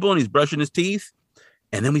Cousin Simple and he's brushing his teeth.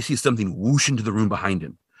 And then we see something whoosh into the room behind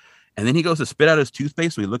him. And then he goes to spit out his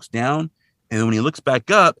toothpaste, so he looks down. And then when he looks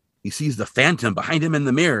back up, he sees the phantom behind him in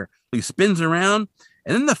the mirror. He spins around,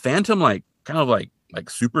 and then the phantom like kind of like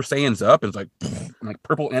super saiyans up, and it's like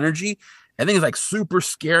purple energy. And then he's like super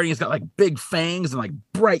scary. He's got like big fangs and like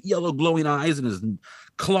bright yellow glowing eyes, and his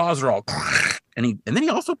claws are all and then he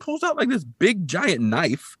also pulls out like this big giant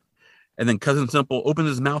knife. And then Cousin Simple opens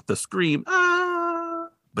his mouth to scream, ah,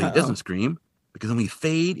 but he doesn't scream, because then we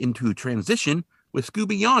fade into a transition with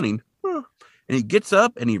Scooby yawning. And he gets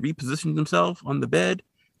up and he repositions himself on the bed.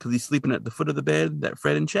 because he's sleeping at the foot of the bed that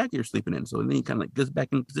Fred and Shaggy are sleeping in. So then he kind of like goes back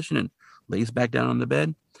in position and lays back down on the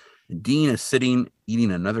bed. And Dean is sitting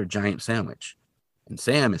eating another giant sandwich. And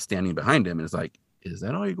Sam is standing behind him and is like, is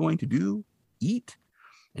that all you're going to do? Eat?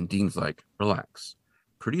 And Dean's like, relax.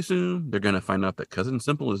 Pretty soon, they're going to find out that Cousin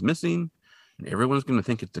Simple is missing. And everyone's going to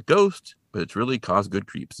think it's a ghost, but it's really Cosgood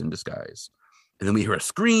creeps in disguise. And then we hear a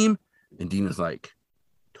scream. And Dean is like,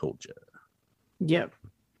 told ya. Yep.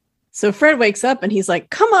 So Fred wakes up and he's like,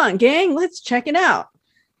 come on, gang, let's check it out.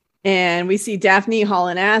 And we see Daphne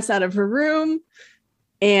hauling ass out of her room.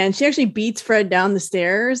 And she actually beats Fred down the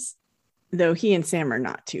stairs, though he and Sam are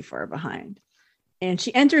not too far behind. And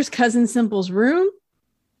she enters Cousin Simple's room,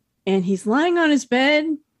 and he's lying on his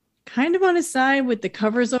bed, kind of on his side with the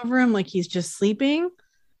covers over him like he's just sleeping.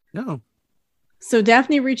 No. So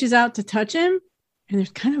Daphne reaches out to touch him, and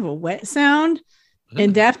there's kind of a wet sound.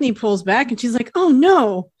 And Daphne pulls back, and she's like, oh,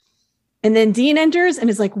 no. And then Dean enters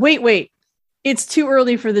and is like, wait. It's too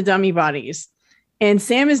early for the dummy bodies. And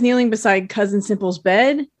Sam is kneeling beside Cousin Simple's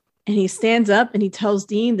bed, and he stands up and he tells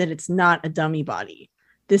Dean that it's not a dummy body.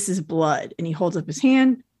 This is blood. And he holds up his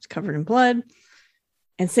hand. It's covered in blood.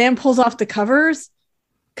 And Sam pulls off the covers.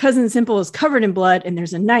 Cousin Simple is covered in blood, and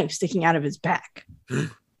there's a knife sticking out of his back.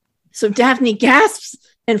 So Daphne gasps,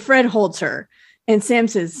 and Fred holds her. And Sam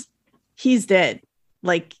says, he's dead.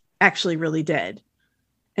 Like, actually really dead.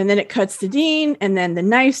 And then it cuts to Dean, and then the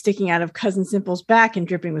knife sticking out of Cousin Simple's back and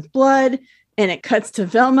dripping with blood. And it cuts to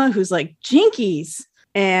Velma, who's like, jinkies.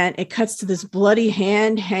 And it cuts to this bloody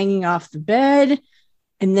hand hanging off the bed.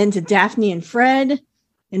 And then to Daphne and Fred.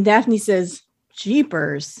 And Daphne says,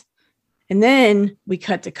 jeepers. And then we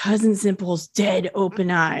cut to Cousin Simple's dead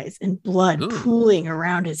open eyes and blood pooling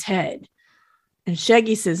around his head. And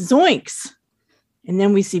Shaggy says, zoinks. And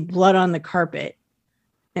then we see blood on the carpet.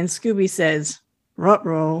 And Scooby says,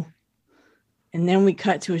 ruh-roh. And then we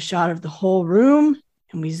cut to a shot of the whole room.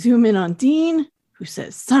 And we zoom in on Dean, who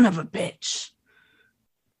says, son of a bitch.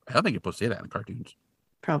 I don't think you're supposed to say that in the cartoons.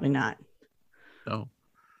 Probably not. No.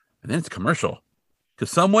 And then it's commercial.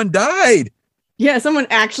 Because someone died. Yeah, someone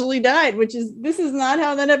actually died, this is not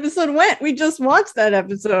how that episode went. We just watched that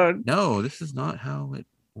episode. No, this is not how it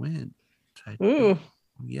went. Ooh.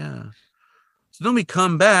 Yeah. So then we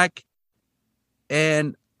come back,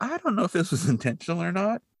 and I don't know if this was intentional or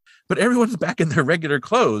not, but everyone's back in their regular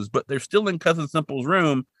clothes, but they're still in Cousin Simple's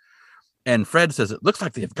room. And Fred says, it looks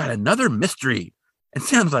like they've got another mystery. And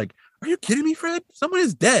Sam's like, are you kidding me, Fred? Someone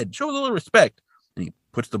is dead. Show a little respect. And he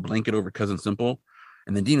puts the blanket over Cousin Simple.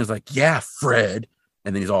 And then Dean is like, yeah, Fred.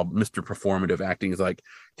 And then he's all Mr. Performative acting. He's like,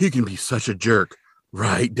 he can be such a jerk.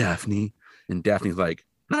 Right, Daphne? And Daphne's like,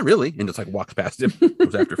 not really. And just like walks past him,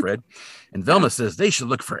 goes after Fred. And Velma says they should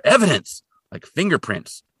look for evidence, like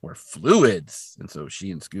fingerprints or fluids. And so she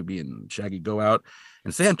and Scooby and Shaggy go out.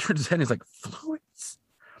 And Sam turns his head and he's like, fluids?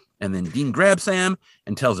 And then Dean grabs Sam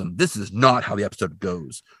and tells him, this is not how the episode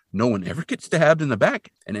goes. No one ever gets stabbed in the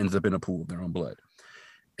back and ends up in a pool of their own blood.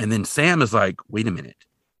 And then Sam is like, wait a minute.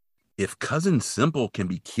 If Cousin Simple can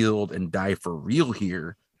be killed and die for real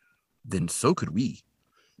here, then so could we.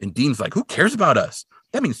 And Dean's like, who cares about us?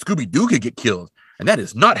 That means Scooby-Doo could get killed. And that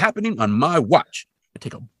is not happening on my watch. I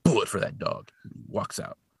take a bullet for that dog. He walks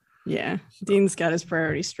out. Yeah, Dean's got his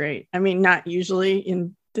priorities straight. I mean, not usually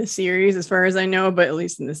in the series, as far as I know, but at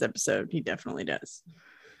least in this episode, he definitely does.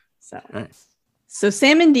 So, nice. So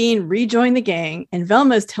Sam and Dean rejoin the gang, and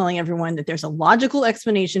Velma is telling everyone that there's a logical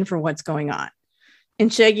explanation for what's going on.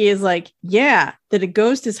 And Shaggy is like, yeah, that a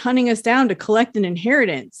ghost is hunting us down to collect an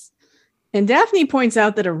inheritance. And Daphne points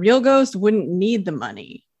out that a real ghost wouldn't need the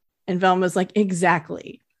money. And Velma's like,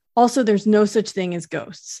 exactly. Also, there's no such thing as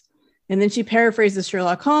ghosts. And then she paraphrases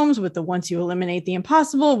Sherlock Holmes with the once you eliminate the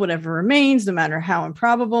impossible, whatever remains, no matter how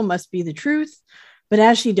improbable, must be the truth. But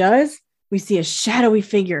as she does, we see a shadowy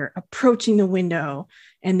figure approaching the window,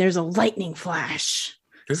 and there's a lightning flash.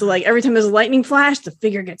 So like every time there's a lightning flash, the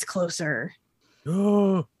figure gets closer.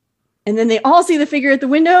 Oh. And then they all see the figure at the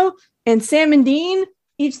window, and Sam and Dean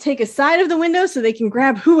each take a side of the window so they can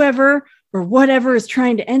grab whoever or whatever is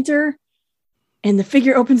trying to enter. And the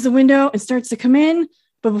figure opens the window and starts to come in.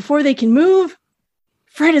 But before they can move,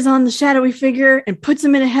 Fred is on the shadowy figure and puts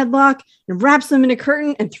them in a headlock and wraps them in a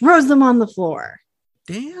curtain and throws them on the floor.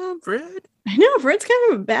 Damn, Fred. I know, Fred's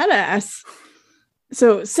kind of a badass.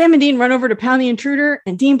 So Sam and Dean run over to pound the intruder,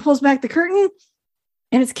 and Dean pulls back the curtain,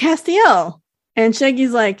 and it's Castiel. And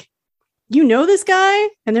Shaggy's like, you know this guy?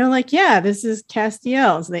 And they're like, yeah, this is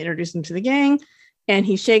Castiel. So they introduce him to the gang, and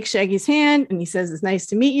he shakes Shaggy's hand, and he says, it's nice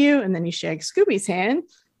to meet you. And then he shakes Scooby's hand,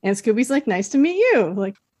 and Scooby's like, nice to meet you.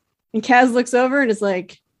 Like, and Kaz looks over and is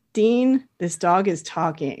like, Dean, this dog is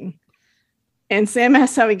talking. And Sam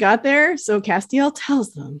asks how he got there, so Castiel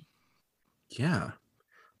tells them. Yeah.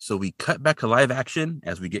 So we cut back to live action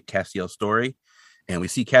as we get Castiel's story, and we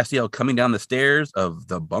see Castiel coming down the stairs of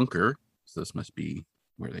the bunker. So this must be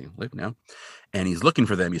where they live now. And he's looking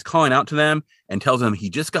for them. He's calling out to them and tells them he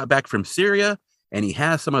just got back from Syria and he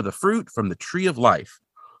has some of the fruit from the tree of life.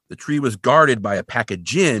 The tree was guarded by a pack of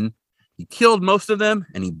jinn. He killed most of them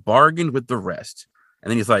and he bargained with the rest. And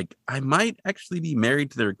then he's like, I might actually be married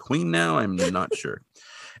to their queen now. I'm not sure.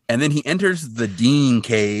 And then he enters the Dean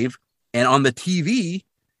cave, and on the TV,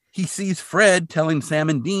 he sees Fred telling Sam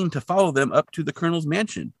and Dean to follow them up to the Colonel's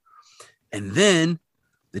mansion. And then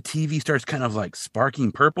the TV starts kind of like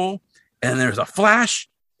sparking purple, and there's a flash,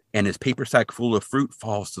 and his paper sack full of fruit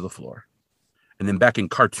falls to the floor. And then back in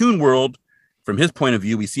cartoon world, from his point of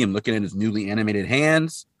view, we see him looking at his newly animated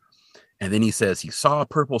hands. And then he says he saw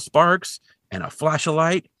purple sparks and a flash of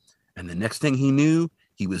light. And the next thing he knew,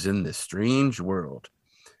 he was in this strange world.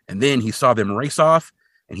 And then he saw them race off,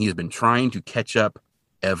 and he has been trying to catch up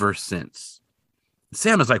ever since.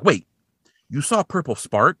 Sam is like, wait, you saw purple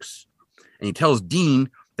sparks? And he tells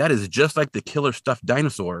Dean that is just like the killer stuffed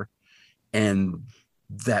dinosaur, and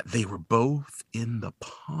that they were both in the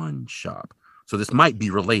pawn shop. So this might be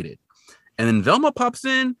related. And then Velma pops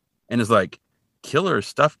in and is like, killer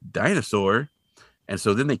stuffed dinosaur. And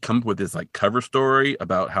so then they come up with this like cover story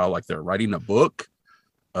about how like they're writing a book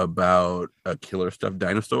about a killer stuffed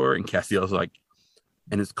dinosaur. And Castiel's like,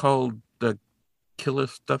 and it's called The Killer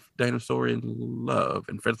Stuffed Dinosaur in Love.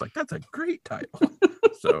 And Fred's like, that's a great title.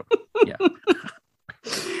 So yeah.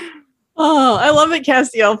 Oh, I love it.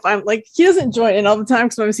 Castiel, like, he doesn't join in all the time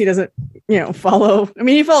because obviously he doesn't, follow. I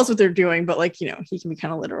mean, he follows what they're doing, but like, he can be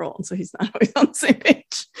kind of literal. And so he's not always on the same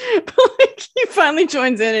page. But like, he finally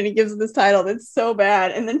joins in and he gives this title that's so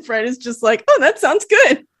bad. And then Fred is just like, oh, that sounds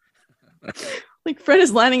good. Like, Fred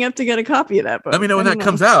is lining up to get a copy of that book. Let me know when that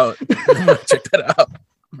comes out. I'm gonna check that out.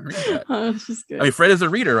 It's just good. I mean, Fred is a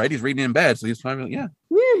reader, right? He's reading in bed, so he's probably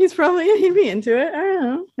he'd be into it. I don't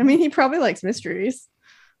know. I mean, he probably likes mysteries,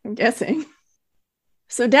 I'm guessing.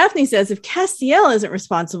 So Daphne says if Castiel isn't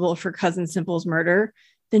responsible for Cousin Simple's murder,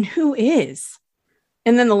 then who is?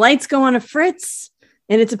 And then the lights go on a Fritz,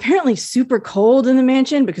 and it's apparently super cold in the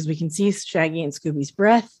mansion because we can see Shaggy and Scooby's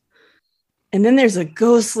breath. And then there's a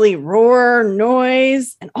ghostly roar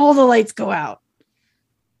noise, and all the lights go out.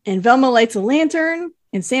 And Velma lights a lantern,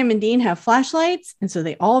 and Sam and Dean have flashlights, and so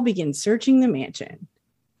they all begin searching the mansion.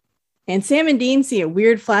 And Sam and Dean see a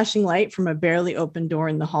weird flashing light from a barely open door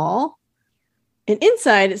in the hall. And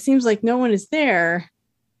inside, it seems like no one is there,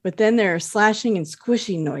 but then there are slashing and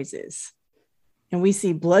squishing noises. And we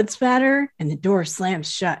see blood spatter, and the door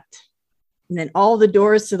slams shut. And then all the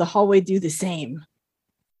doors to the hallway do the same.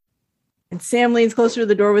 And Sam leans closer to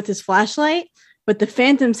the door with his flashlight, but the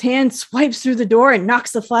Phantom's hand swipes through the door and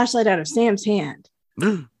knocks the flashlight out of Sam's hand.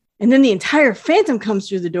 And then the entire Phantom comes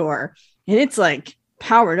through the door, and it's like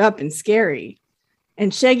powered up and scary.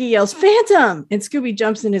 And Shaggy yells, "Phantom!" And Scooby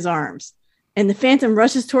jumps in his arms. And the Phantom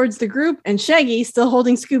rushes towards the group, and Shaggy, still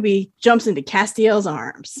holding Scooby, jumps into Castiel's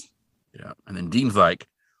arms. Yeah. And then Dean's like,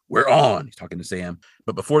 we're on. He's talking to Sam.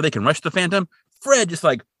 But before they can rush the Phantom, Fred just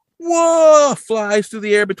like, whoa, flies through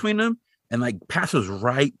the air between them and like passes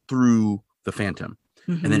right through the Phantom.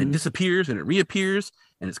 Mm-hmm. And then it disappears and it reappears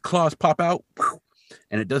and its claws pop out.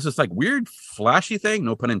 And it does this like weird flashy thing,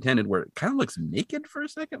 no pun intended, where it kind of looks naked for a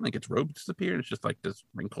second, like its robe disappeared. It's just like this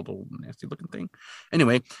wrinkled old nasty looking thing.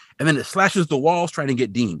 Anyway, and then it slashes the walls trying to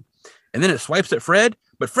get Dean. And then it swipes at Fred,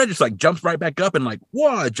 but Fred just like jumps right back up and like,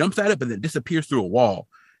 whoa, jumps at it, but then it disappears through a wall.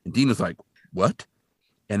 And Dean is like, what?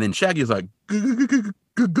 And then Shaggy is like,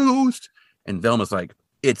 ghost. And Velma's like,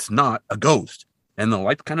 it's not a ghost. And the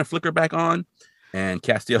lights kind of flicker back on. And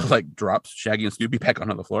Castiel like drops Shaggy and Scooby back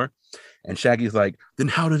onto the floor. And Shaggy's like, then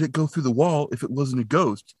how did it go through the wall if it wasn't a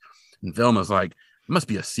ghost? And Velma's like, it must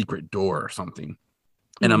be a secret door or something.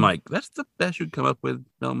 And I'm like, that's the best you'd come up with,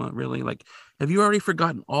 Velma, really? Like, have you already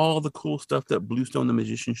forgotten all the cool stuff that Bluestone the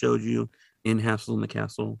Magician showed you in Hassel in the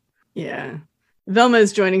Castle? Yeah. Velma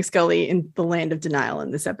is joining Scully in the land of denial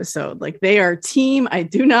in this episode. Like, they are team I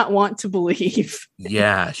do not want to believe.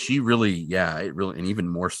 Yeah, she really, and even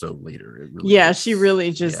more so later. She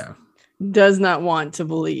really just does not want to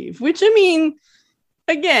believe. Which, I mean,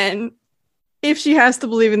 again, if she has to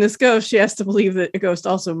believe in this ghost, she has to believe that a ghost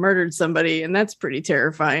also murdered somebody, and that's pretty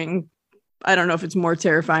terrifying. I don't know if it's more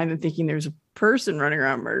terrifying than thinking there's a person running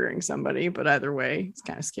around murdering somebody, but either way, it's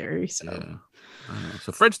kind of scary. So. Yeah.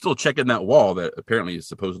 So Fred's still checking that wall that apparently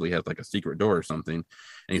supposedly has like a secret door or something. And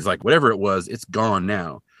he's like, whatever it was, it's gone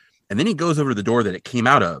now. And then he goes over to the door that it came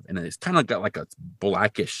out of. And it's kind of got like a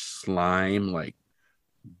blackish slime, like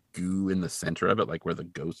goo in the center of it, like where the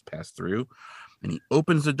ghost passed through. And he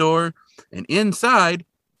opens the door, and inside,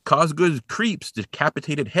 Cosgood's creep's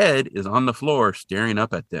decapitated head is on the floor staring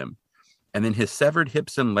up at them. And then his severed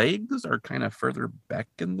hips and legs are kind of further back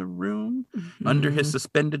in the room under his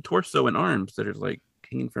suspended torso and arms that are like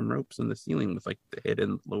hanging from ropes in the ceiling with like the head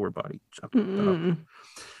and lower body chopped up.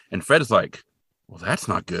 And Fred is like, well, that's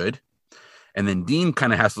not good. And then Dean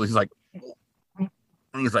kind of has to, he's like, I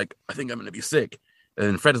think I'm going to be sick. And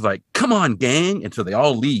then Fred is like, come on, gang. And so they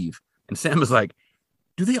all leave. And Sam is like,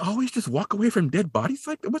 do they always just walk away from dead bodies?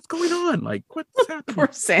 Like, what's going on? Like, what's happening? Poor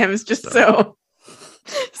Sam is just so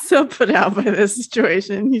put out by this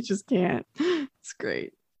situation. He just can't. It's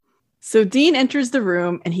great. So Dean enters the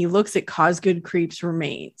room and he looks at Cosgood Creep's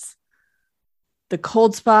remains. The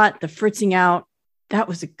cold spot, the fritzing out, that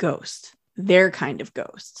was a ghost. Their kind of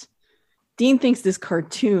ghost. Dean thinks this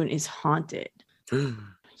cartoon is haunted.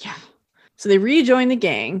 Yeah. So they rejoin the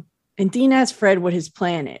gang and Dean asks Fred what his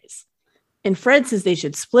plan is. And Fred says they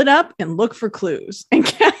should split up and look for clues. And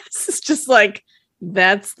Cass is just like,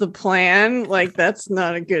 that's the plan. Like, that's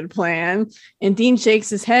not a good plan. And Dean shakes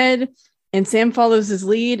his head and Sam follows his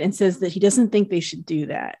lead and says that he doesn't think they should do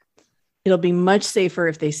that. It'll be much safer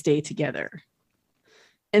if they stay together.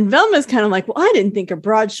 And Velma's kind of like, well, I didn't think a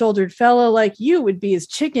broad-shouldered fellow like you would be as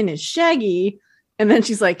chicken as Shaggy. And then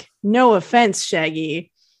she's like, no offense,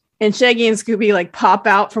 Shaggy. And Shaggy and Scooby like pop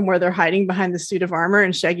out from where they're hiding behind the suit of armor.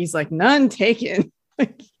 And Shaggy's like, none taken.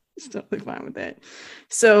 Like, he's totally fine with it.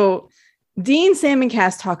 So Dean, Sam, and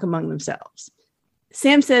Cass talk among themselves.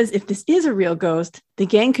 Sam says if this is a real ghost, the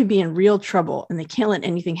gang could be in real trouble and they can't let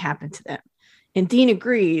anything happen to them. And Dean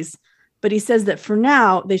agrees, but he says that for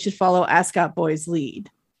now, they should follow Ascot Boy's lead.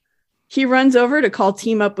 He runs over to call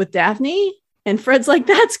team up with Daphne, and Fred's like,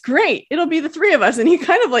 that's great. It'll be the three of us. And he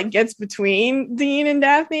kind of like gets between Dean and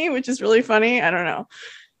Daphne, which is really funny. I don't know.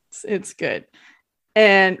 It's good.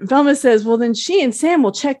 And Velma says, well, then she and Sam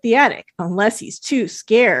will check the attic unless he's too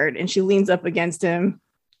scared. And she leans up against him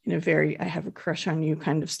in a very, I have a crush on you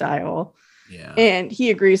kind of style. Yeah. And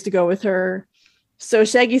he agrees to go with her. So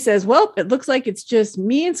Shaggy says, well, it looks like it's just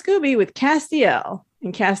me and Scooby with Castiel.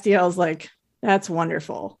 And Castiel's like, that's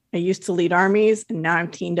wonderful. I used to lead armies and now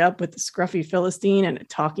I'm teamed up with a scruffy Philistine and a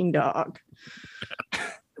talking dog.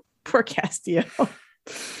 Poor Castiel.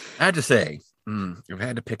 I had to say, if I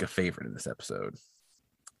had to pick a favorite in this episode,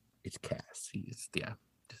 it's Cass.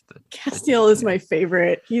 Castiel is my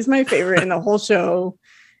favorite. He's my favorite in the whole show.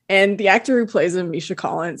 And the actor who plays him, Misha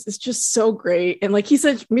Collins, is just so great. And like he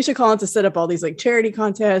said, Misha Collins has set up all these like charity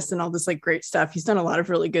contests and all this like great stuff. He's done a lot of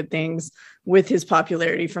really good things with his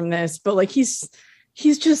popularity from this. But like he's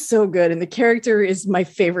just so good. And the character is my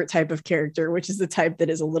favorite type of character, which is the type that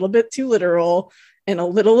is a little bit too literal and a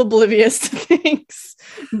little oblivious to things,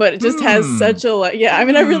 but it just has such a I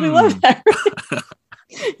really love that. Right?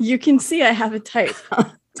 You can see I have a type.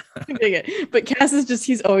 But Cass is just,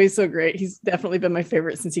 he's always so great. He's definitely been my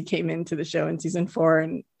favorite since he came into the show in season 4.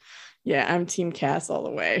 And yeah, I'm team Cass all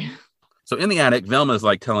the way. So in the attic, Velma's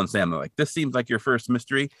like telling Sam, like, this seems like your first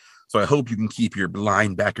mystery. So I hope you can keep your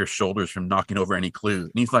linebacker shoulders from knocking over any clues.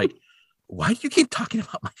 And he's like, why do you keep talking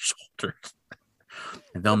about my shoulders?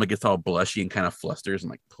 And Velma gets all blushy and kind of flusters and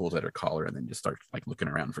like pulls at her collar and then just starts like looking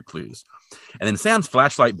around for clues. And then Sam's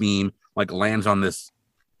flashlight beam like lands on this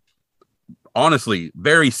honestly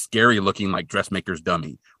very scary looking like dressmaker's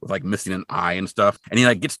dummy with like missing an eye and stuff. And he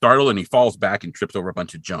like gets startled and he falls back and trips over a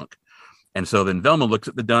bunch of junk. And so then Velma looks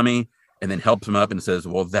at the dummy and then helps him up and says,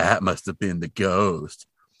 well, that must have been the ghost.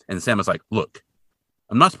 And Sam is like, look,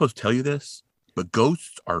 I'm not supposed to tell you this, but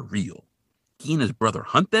ghosts are real. He and his brother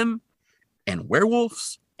hunt them, and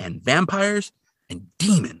werewolves and vampires and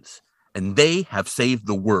demons. And they have saved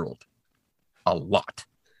the world a lot.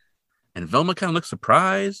 And Velma kind of looks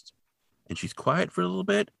surprised and she's quiet for a little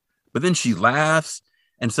bit, but then she laughs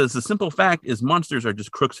and says the simple fact is monsters are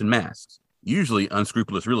just crooks in masks, usually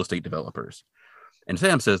unscrupulous real estate developers. And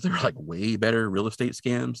Sam says there are like way better real estate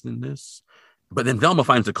scams than this. But then Velma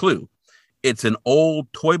finds a clue. It's an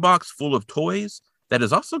old toy box full of toys that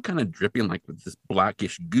is also kind of dripping like with this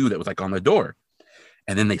blackish goo that was like on the door.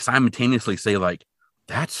 And then they simultaneously say like,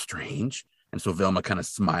 that's strange. And so Velma kind of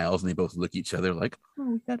smiles and they both look at each other like,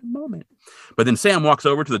 oh, we had a moment. But then Sam walks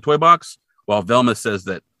over to the toy box while Velma says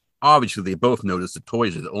that obviously they both notice the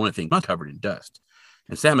toys are the only thing not covered in dust.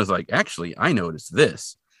 And Sam is like, actually, I noticed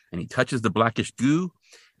this. And he touches the blackish goo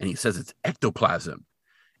and he says it's ectoplasm.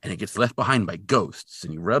 And it gets left behind by ghosts.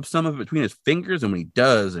 And he rubs some of it between his fingers. And when he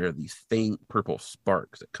does, there are these faint purple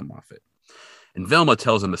sparks that come off it. And Velma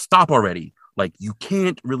tells him to stop already. Like, you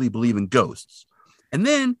can't really believe in ghosts. And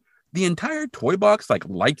then the entire toy box like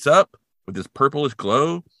lights up with this purplish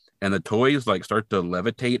glow. and the toys like start to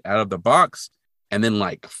levitate out of the box and then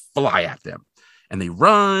like fly at them. And they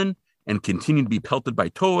run and continue to be pelted by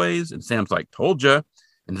toys. And Sam's like, told ya.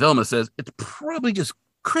 And Velma says, it's probably just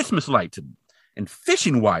Christmas lights and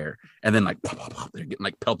fishing wire. And then like, pop, pop, pop, they're getting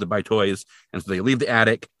like pelted by toys. And so they leave the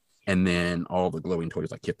attic. And then all the glowing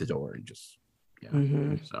toys like hit the door and just,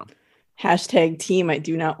 So. Hashtag team I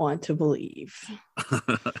do not want to believe.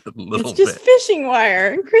 It's just fishing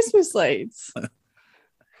wire and Christmas lights.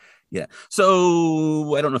 Yeah.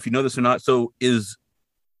 So I don't know if you know this or not. So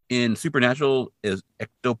in Supernatural, is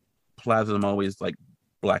ectoplasm always like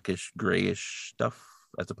blackish, grayish stuff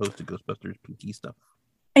as opposed to Ghostbusters pinky stuff?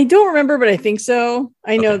 I don't remember, but I think so.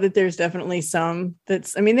 I know that there's definitely some they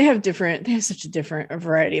have such a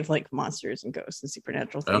variety of like monsters and ghosts and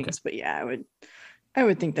supernatural things. Okay. But yeah, I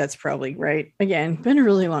would think that's probably right. Again, been a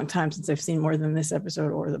really long time since I've seen more than this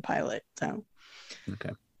episode or the pilot. So,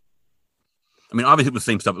 okay. I mean, obviously it was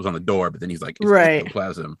the same stuff that was on the door, but then he's like, it's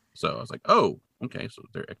ectoplasm. So I was like, oh, okay. So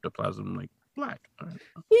they're ectoplasm, like black. All right.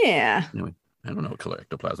 Yeah. Anyway, I don't know what color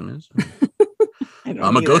ectoplasm is.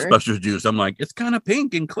 I'm a Ghostbusters juice. I'm like, it's kind of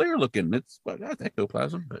pink and clear looking. That's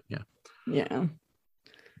ectoplasm, but yeah. Yeah.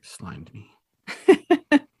 Slimed me.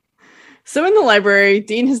 So in the library,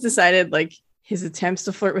 Dean has decided like his attempts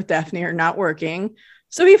to flirt with Daphne are not working.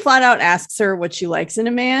 So he flat out asks her what she likes in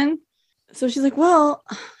a man. So she's like, well,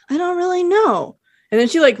 I don't really know. And then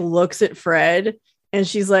she like looks at Fred and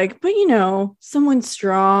she's like, but someone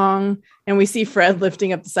strong. And we see Fred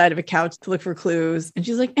lifting up the side of a couch to look for clues. And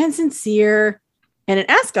she's like, and sincere. And an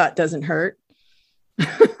ascot doesn't hurt.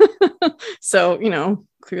 So,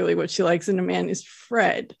 clearly what she likes in a man is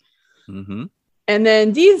Fred. Mm-hmm. And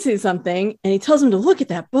then Dean says something and he tells him to look at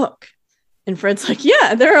that book. And Fred's like,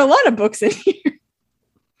 yeah, there are a lot of books in here.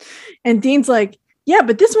 And Dean's like, yeah,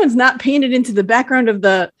 but this one's not painted into the background of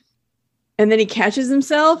the... And then he catches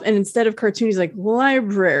himself. And instead of cartoon, he's like,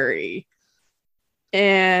 library.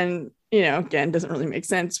 And, again, doesn't really make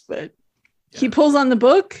sense. But he pulls on the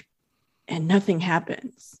book and nothing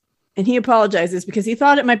happens. And he apologizes because he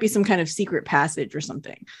thought it might be some kind of secret passage or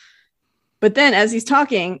something. But then as he's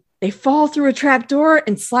talking, they fall through a trap door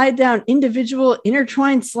and slide down individual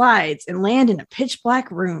intertwined slides and land in a pitch black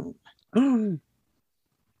room.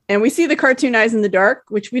 And we see the cartoon eyes in the dark,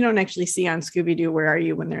 which we don't actually see on Scooby-Doo. Where are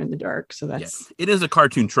you when they're in the dark? So that's... It is a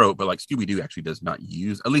cartoon trope, but like Scooby-Doo actually does not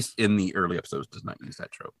use, at least in the early episodes, does not use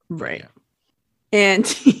that trope. Right. Yeah. And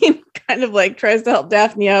he kind of like tries to help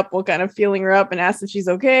Daphne up while kind of feeling her up and asks if she's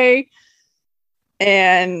okay.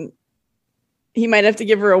 And he might have to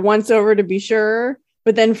give her a once over to be sure.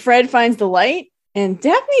 But then Fred finds the light and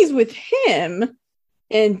Daphne's with him.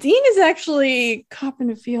 And Dean is actually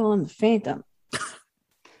copping a feel on the Phantom.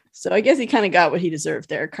 So I guess he kind of got what he deserved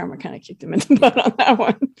there. Karma kind of kicked him in the butt on that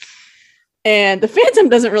one. And the Phantom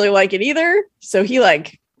doesn't really like it either. So he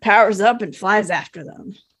like powers up and flies after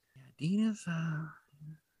them. Dean is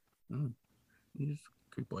he's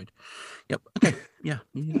a creepoid. Yep. Okay. Yeah.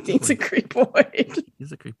 Dean's a creepoid.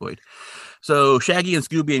 He's a creepoid. So Shaggy and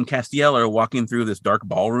Scooby and Castiel are walking through this dark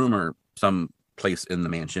ballroom or some place in the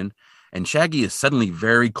mansion. And Shaggy is suddenly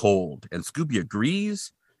very cold. And Scooby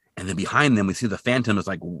agrees. And then behind them, we see the Phantom is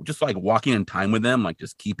like just like walking in time with them, like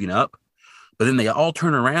just keeping up. But then they all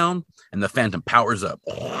turn around and the Phantom powers up.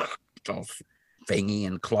 It's all fangy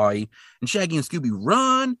and clawy. And Shaggy and Scooby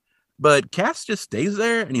run. But Cass just stays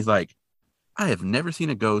there and he's like, I have never seen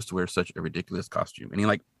a ghost wear such a ridiculous costume. And he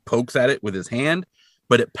like pokes at it with his hand,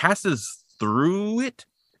 but it passes through it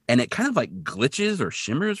and it kind of like glitches or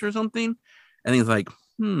shimmers or something. And he's like,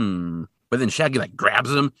 But then Shaggy like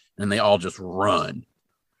grabs him and they all just run.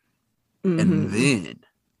 Mm-hmm. And then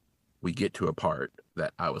we get to a part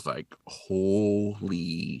that I was like,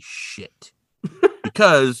 holy shit.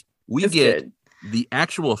 Because we get the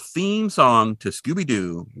actual theme song to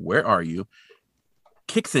Scooby-Doo, Where Are You?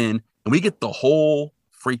 Kicks in, and we get the whole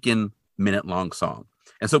freaking minute-long song.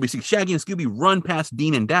 And so we see Shaggy and Scooby run past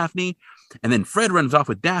Dean and Daphne, and then Fred runs off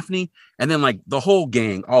with Daphne, and then like the whole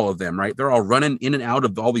gang, all of them, right? They're all running in and out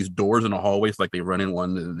of all these doors in the hallways, like they run in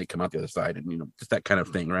one and then they come out the other side, and just that kind of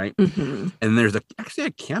thing, right? Mm-hmm. And there's actually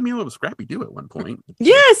a cameo of Scrappy-Doo at one point.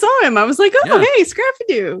 Yeah, I saw him. I was like, hey,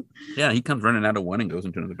 Scrappy-Doo. Yeah, he comes running out of one and goes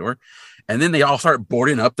into another door. And then they all start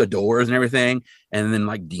boarding up the doors and everything. And then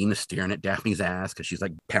like Dean is staring at Daphne's ass because she's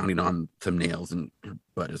like pounding on some nails and her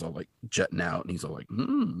butt is all like jutting out. And he's all like,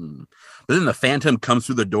 But then the Phantom comes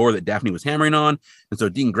through the door that Daphne was hammering on. And so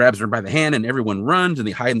Dean grabs her by the hand and everyone runs and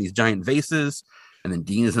they hide in these giant vases. And then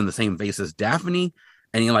Dean is in the same vase as Daphne.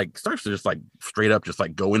 And he like starts to just like straight up just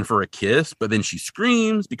like go in for a kiss, but then she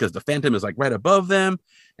screams because the Phantom is like right above them.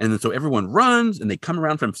 And then so everyone runs and they come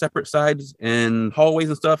around from separate sides and hallways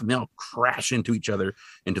and stuff, and they all crash into each other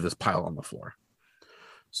into this pile on the floor.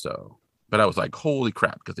 So, but I was like, holy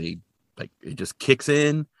crap, because they like it just kicks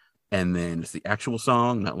in, and then it's the actual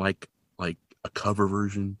song, not like a cover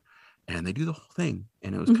version, and they do the whole thing,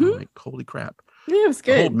 and it was kind of like, holy crap. Yeah, it was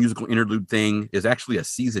good. The whole musical interlude thing is actually a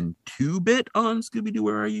season 2 bit on Scooby-Doo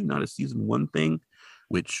Where Are You, not a season 1 thing,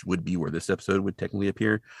 which would be where this episode would technically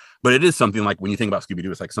appear. But it is something like when you think about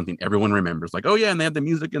Scooby-Doo, it's like something everyone remembers. Like, oh yeah, and they have the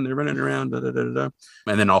music and they're running around, da, da, da, da.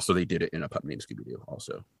 And then also they did it in A Pup Named Scooby-Doo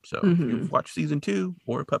also. So if you've watched season 2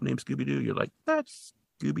 or A Pup Named Scooby-Doo, you're like, that's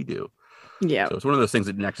Scooby-Doo. Yeah. So it's one of those things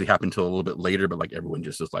that didn't actually happen until a little bit later, but like everyone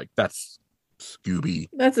just is like, that's Scooby.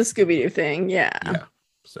 That's a Scooby-Doo thing. Yeah. Yeah.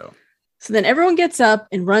 So then everyone gets up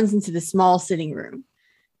and runs into the small sitting room,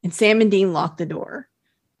 and Sam and Dean lock the door.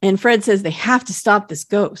 And Fred says they have to stop this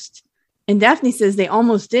ghost. And Daphne says they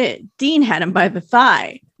almost did. Dean had him by the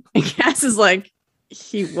thigh. And Cass is like,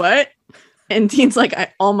 he what? And Dean's like,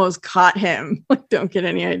 I almost caught him. Like, don't get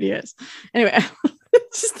any ideas. Anyway,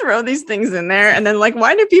 just throw these things in there. And then like,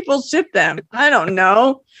 why do people ship them? I don't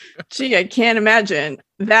know. Gee, I can't imagine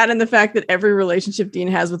that. And the fact that every relationship Dean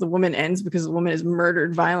has with a woman ends because the woman is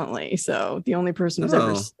murdered violently. So the only person who's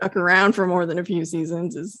ever stuck around for more than a few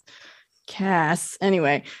seasons is Cass.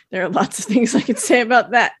 Anyway, there are lots of things I could say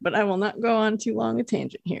about that, but I will not go on too long a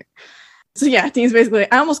tangent here. So yeah, Dean's basically,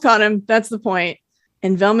 I almost caught him. That's the point.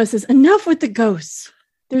 And Velma says, enough with the ghosts.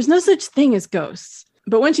 There's no such thing as ghosts.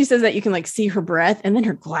 But when she says that, you can like see her breath, and then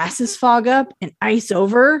her glasses fog up and ice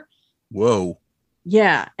over. Whoa.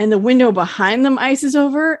 Yeah. And the window behind them ices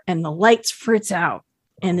over, and the lights fritz out,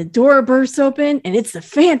 and the door bursts open, and it's the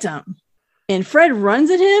Phantom. And Fred runs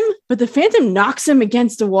at him, but the Phantom knocks him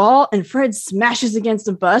against a wall, and Fred smashes against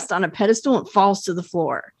a bust on a pedestal and falls to the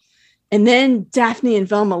floor. And then Daphne and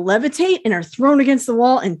Velma levitate and are thrown against the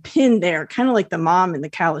wall and pinned there, kind of like the mom in the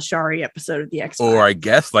Kalashari episode of the X-Files. Or I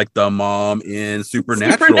guess like the mom in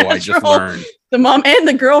Supernatural. I just learned. The mom and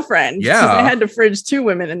the girlfriend. Yeah. They had to fridge 2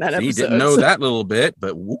 women in that episode. You didn't know that little bit,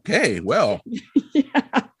 but okay, well.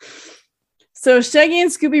 Yeah. So Shaggy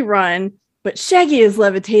and Scooby run, but Shaggy is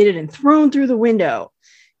levitated and thrown through the window.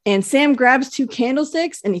 And Sam grabs 2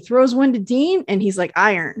 candlesticks and he throws one to Dean, and he's like,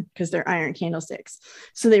 iron, because they're iron candlesticks.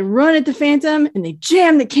 So they run at the Phantom and they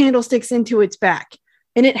jam the candlesticks into its back,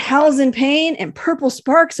 and it howls in pain and purple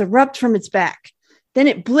sparks erupt from its back. Then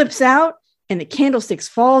it blips out and the candlesticks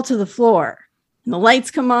fall to the floor, and the lights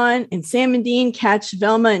come on, and Sam and Dean catch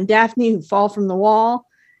Velma and Daphne, who fall from the wall.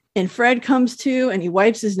 And Fred comes to and he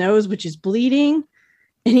wipes his nose, which is bleeding.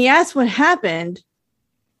 And he asks what happened.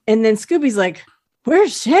 And then Scooby's like,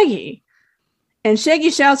 where's Shaggy? And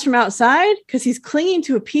Shaggy shouts from outside because he's clinging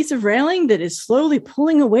to a piece of railing that is slowly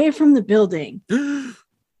pulling away from the building. And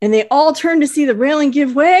they all turn to see the railing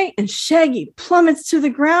give way, and Shaggy plummets to the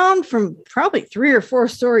ground from probably 3 or 4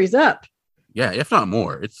 stories up. Yeah, if not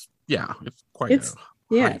more. It's quite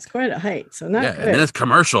it's quite a height. So not good. And then it's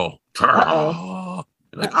commercial.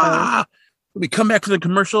 Like, we come back from the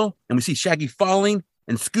commercial and we see Shaggy falling,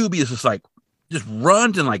 and Scooby is just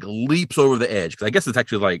runs and like leaps over the edge. Because I guess it's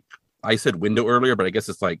actually like, I said window earlier, but I guess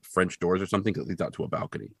it's like French doors or something, because it leads out to a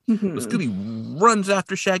balcony. Mm-hmm. But Scooby runs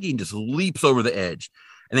after Shaggy and just leaps over the edge.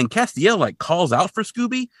 And then Castiel like calls out for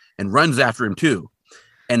Scooby and runs after him too.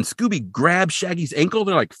 And Scooby grabs Shaggy's ankle.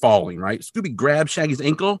 They're like falling, right? Scooby grabs Shaggy's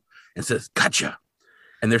ankle and says, gotcha.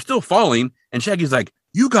 And they're still falling. And Shaggy's like,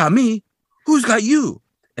 you got me. Who's got you?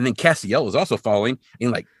 And then Castiel is also falling, and he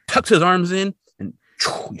like tucks his arms in and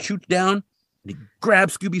he shoots down, and he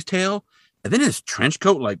grabs Scooby's tail. And then his trench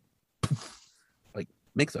coat like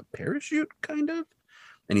makes a parachute kind of.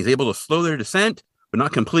 And he's able to slow their descent, but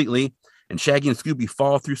not completely. And Shaggy and Scooby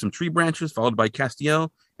fall through some tree branches, followed by Castiel.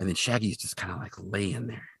 And then Shaggy's just kind of like laying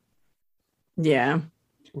there. Yeah.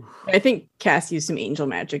 I think Cass used some angel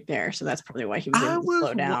magic there, so that's probably why he was able to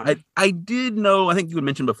slow down. I did know, I think you had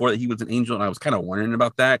mentioned before that he was an angel, and I was kind of wondering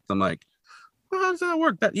about that. I'm like, well, how does that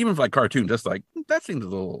work? That even for like cartoon, just like, that seems a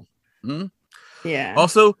little... Yeah.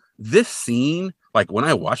 Also, this scene, like when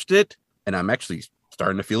I watched it, and I'm actually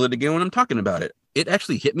starting to feel it again when I'm talking about it, it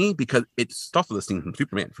actually hit me because it's also the scene from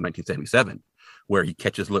Superman from 1977, where he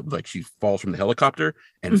catches, like she falls from the helicopter,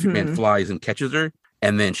 and Superman flies and catches her,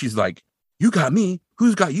 and then she's like, you got me.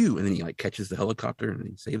 Who's got you? And then he like catches the helicopter and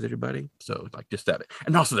he saves everybody. So like just that.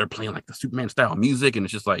 And also they're playing like the Superman style music, and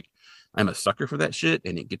it's just like, I'm a sucker for that shit,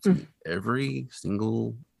 and it gets me every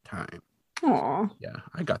single time. Aw. Yeah,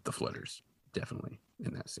 I got the flutters. definitely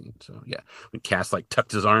in that scene. So yeah, when Cass like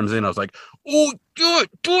tucked his arms in, I was like, oh, do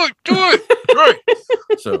it. Right.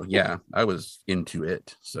 So yeah, I was into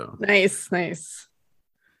it. So nice.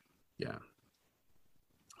 yeah.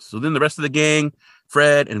 So then the rest of the gang,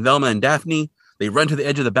 Fred and Velma and Daphne, they run to the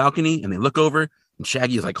edge of the balcony and they look over, and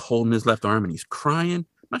Shaggy is like holding his left arm and he's crying.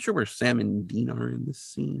 I'm not sure where Sam and Dean are in this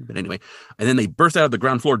scene, but anyway. And then they burst out of the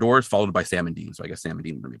ground floor doors, followed by Sam and Dean. So I guess Sam and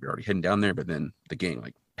Dean were maybe already heading down there, but then the gang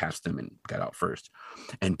like passed them and got out first.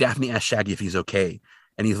 And Daphne asks Shaggy if he's okay.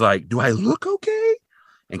 And he's like, do I look okay?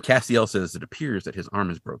 And Castiel says it appears that his arm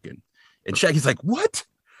is broken. And Shaggy's like, what?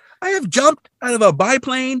 I have jumped out of a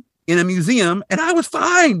biplane in a museum and I was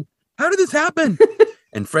fine. How did this happen?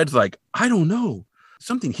 And Fred's like, I don't know.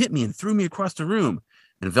 Something hit me and threw me across the room.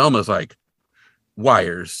 And Velma's like,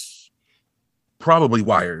 wires, probably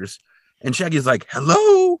wires. And Shaggy's like,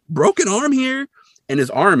 hello, broken arm here. And his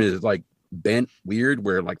arm is like bent weird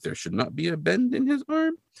where like there should not be a bend in his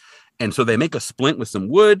arm. And so they make a splint with some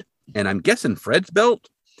wood and I'm guessing Fred's belt.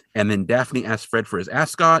 And then Daphne asks Fred for his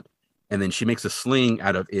ascot. And then she makes a sling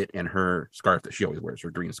out of it and her scarf that she always wears,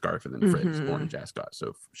 her green scarf, and then Fred's orange ascot.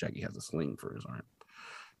 So Shaggy has a sling for his arm.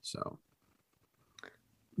 So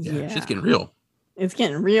yeah. Shit's getting real. It's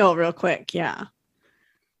getting real quick. Yeah.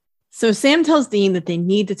 So Sam tells Dean that they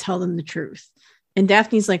need to tell them the truth. And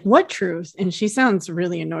Daphne's like, what truth? And she sounds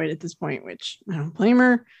really annoyed at this point, which I don't blame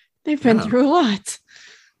her. They've been through a lot.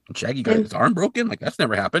 And Shaggy got his arm broken? Like, that's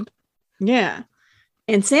never happened. Yeah.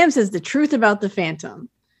 And Sam says the truth about the Phantom.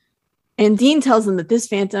 And Dean tells them that this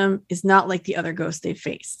Phantom is not like the other ghosts they've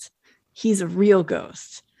faced. He's a real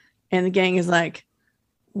ghost. And the gang is like,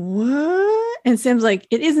 what? And Sam's like,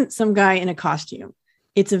 it isn't some guy in a costume.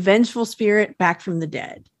 It's a vengeful spirit back from the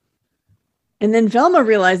dead. And then Velma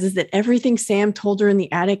realizes that everything Sam told her in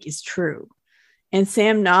the attic is true. And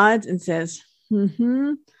Sam nods and says,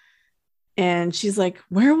 mm-hmm. And she's like,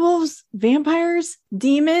 werewolves, vampires,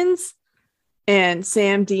 demons? And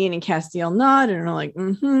Sam, Dean, and Castiel nod and are like,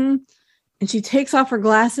 mm-hmm. And she takes off her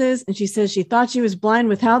glasses and she says she thought she was blind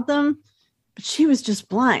without them, but she was just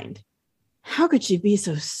blind. How could she be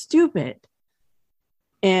so stupid?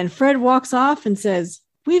 And Fred walks off and says,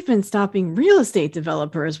 we've been stopping real estate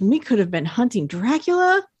developers when we could have been hunting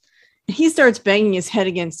Dracula. And he starts banging his head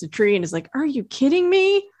against a tree and is like, are you kidding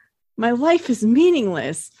me? My life is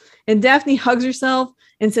meaningless. And Daphne hugs herself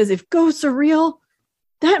and says, if ghosts are real,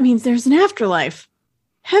 that means there's an afterlife.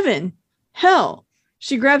 Heaven, hell.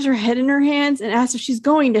 She grabs her head in her hands and asks if she's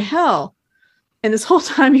going to hell. And this whole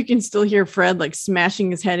time you can still hear Fred like smashing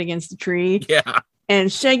his head against the tree. Yeah.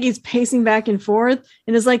 And Shaggy's pacing back and forth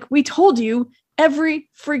and is like, we told you every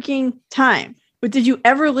freaking time. But did you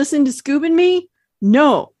ever listen to Scoob and me?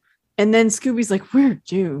 No. And then Scooby's like, we're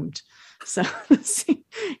doomed. So it's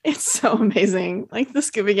so amazing. Like the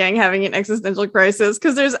Scooby Gang having an existential crisis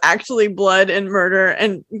because there's actually blood and murder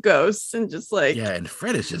and ghosts and just like. Yeah. And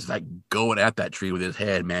Fred is just like going at that tree with his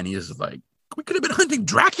head, man. He is like, we could have been hunting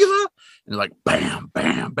Dracula. And like, bam,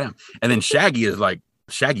 bam, bam. And then Shaggy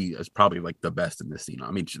is probably like the best in this scene.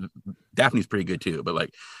 I mean, Daphne's pretty good too, but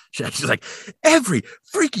like Shaggy's like, every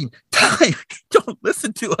freaking time, don't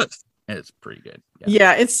listen to us. And it's pretty good.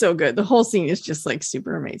 Yeah, it's so good. The whole scene is just like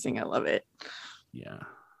super amazing. I love it. Yeah.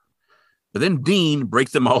 But then Dean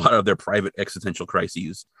breaks them all out of their private existential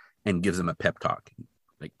crises and gives them a pep talk.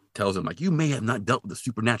 Like tells them like, you may have not dealt with the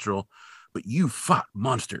supernatural, but you fought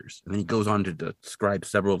monsters. And then he goes on to describe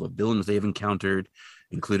several of the villains they've encountered,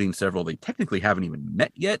 including several they technically haven't even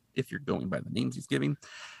met yet, if you're going by the names he's giving.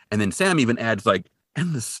 And then Sam even adds like,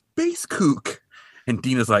 and the space kook. And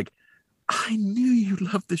Dean is like, I knew you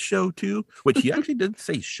loved the show too, which he actually did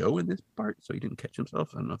say show in this part, so he didn't catch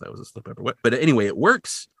himself. I don't know if that was a slip up or what. But anyway, it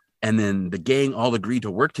works. And then the gang all agreed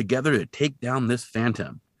to work together to take down this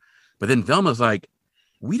Phantom. But then Velma's like,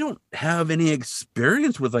 we don't have any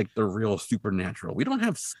experience with like the real supernatural. We don't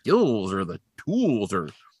have skills or the tools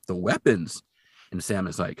or the weapons. And Sam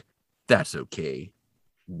is like, that's okay.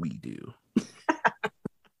 We do.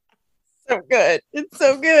 So good. It's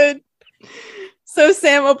so good. So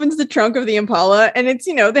Sam opens the trunk of the Impala and it's,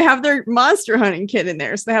 they have their monster hunting kit in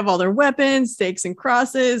there. So they have all their weapons, stakes and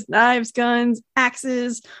crosses, knives, guns,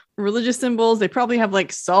 axes, religious symbols. They probably have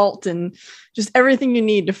like salt and just everything you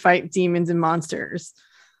need to fight demons and monsters.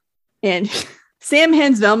 And Sam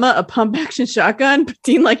hands Velma a pump action shotgun, but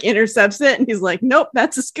Dean like intercepts it and he's like, nope,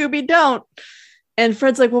 that's a Scooby don't. And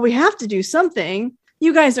Fred's like, well, we have to do something.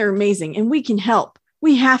 You guys are amazing and we can help.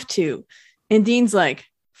 We have to. And Dean's like,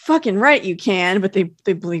 fucking right, you can, but they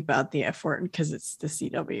bleep out the F word because it's the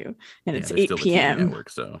CW and it's 8 p.m. Network,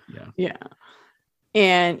 so yeah.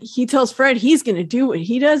 And he tells Fred he's going to do what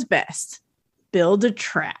he does best: build a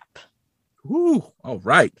trap. Ooh, all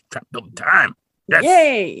right. Trap building time. Yes.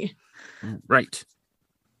 Yay! All right.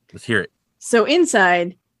 Let's hear it. So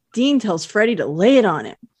inside, Dean tells Freddy to lay it on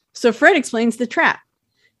him. So Fred explains the trap.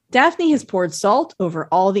 Daphne has poured salt over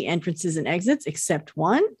all the entrances and exits except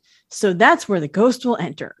one, so that's where the ghost will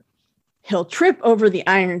enter. He'll trip over the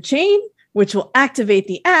iron chain, which will activate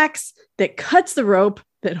the axe that cuts the rope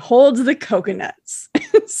that holds the coconuts.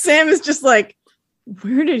 Sam is just like,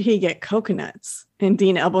 where did he get coconuts? And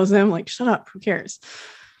Dean elbows him like, shut up, who cares?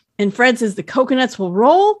 And Fred says the coconuts will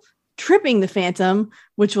roll, tripping the Phantom,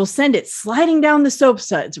 which will send it sliding down the soap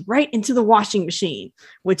suds right into the washing machine,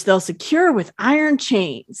 which they'll secure with iron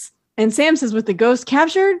chains. And Sam says with the ghost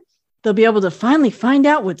captured, they'll be able to finally find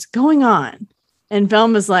out what's going on. And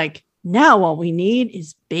Velma's like, now all we need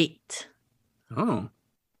is bait. Oh.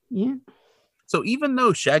 Yeah. So even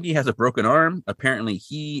though Shaggy has a broken arm, apparently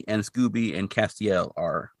he and Scooby and Castiel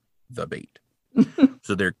are the bait.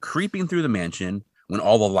 So they're creeping through the mansion when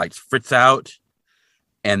all the lights fritz out.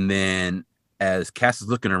 And then as Cass is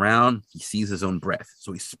looking around, he sees his own breath.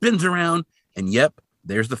 So he spins around and yep,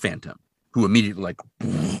 there's the Phantom, who immediately like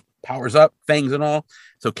powers up, fangs and all.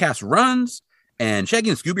 So Cass runs and Shaggy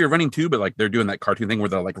and Scooby are running too, but like they're doing that cartoon thing where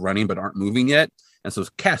they're like running but aren't moving yet. And so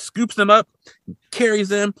Cass scoops them up, carries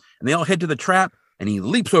them, and they all head to the trap, and he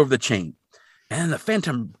leaps over the chain. And the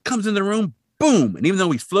Phantom comes in the room, boom! And even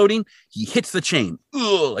though he's floating, he hits the chain,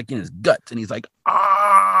 like in his guts, and he's like,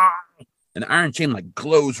 ah! And the iron chain like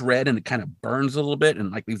glows red, and it kind of burns a little bit,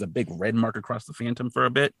 and like leaves a big red mark across the Phantom for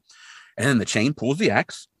a bit. And then the chain pulls the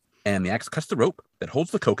axe, and the axe cuts the rope that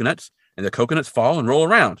holds the coconuts, and the coconuts fall and roll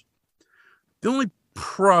around. The only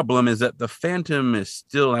problem is that the Phantom is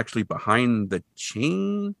still actually behind the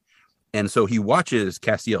chain, and so he watches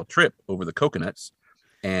Castiel trip over the coconuts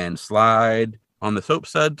and slide on the soap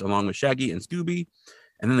suds along with Shaggy and Scooby,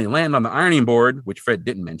 and then they land on the ironing board, which Fred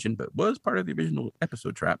didn't mention but was part of the original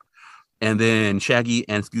episode trap. And then Shaggy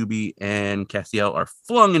and Scooby and Castiel are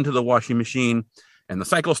flung into the washing machine, and the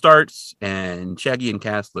cycle starts, and Shaggy and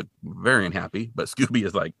Cass look very unhappy, but Scooby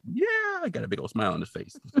is like, yeah, I got a big old smile on his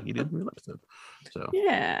face. He did in the real episode. So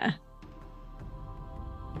yeah.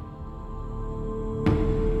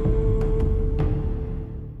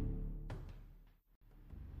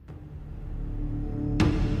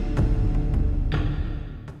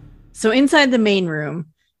 So inside the main room,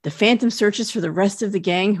 the Phantom searches for the rest of the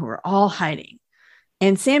gang who are all hiding.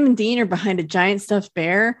 And Sam and Dean are behind a giant stuffed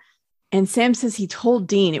bear. And Sam says he told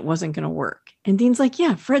Dean it wasn't going to work. And Dean's like,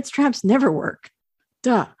 yeah, Fred's traps never work.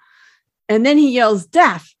 Duh. And then he yells,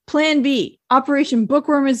 Daff, plan B, Operation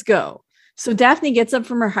Bookworm is go. So Daphne gets up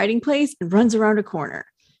from her hiding place and runs around a corner.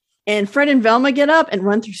 And Fred and Velma get up and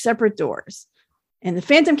run through separate doors. And the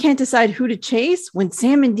Phantom can't decide who to chase when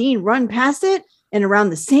Sam and Dean run past it and around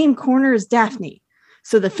the same corner as Daphne.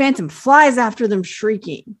 So the Phantom flies after them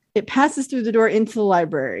shrieking. It passes through the door into the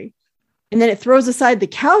library. And then it throws aside the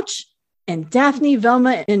couch, and Daphne,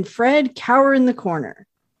 Velma, and Fred cower in the corner.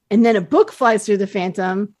 And then a book flies through the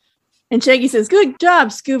Phantom, and Shaggy says, good job,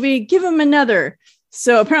 Scooby, give him another.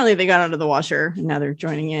 So apparently they got out of the washer, and now they're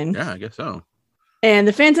joining in. Yeah, I guess so. And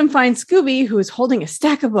the Phantom finds Scooby, who is holding a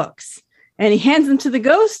stack of books. And he hands them to the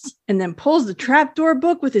ghost, and then pulls the trapdoor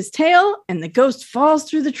book with his tail, and the ghost falls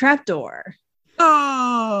through the trapdoor.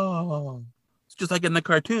 Oh, it's just like in the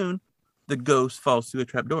cartoon. The ghost falls through a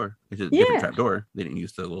trapdoor. It's a different trapdoor. They didn't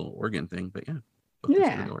use the little organ thing, but yeah.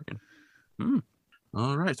 Yeah. Organ.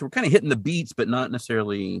 All right. So we're kind of hitting the beats, but not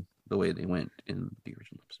necessarily the way they went in the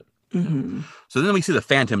original episode. Mm-hmm. So then we see the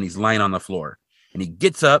Phantom, and he's lying on the floor. And he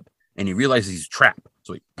gets up, and he realizes he's trapped.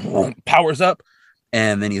 So he powers up,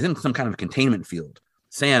 and then he's in some kind of containment field.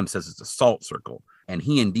 Sam says it's a salt circle. And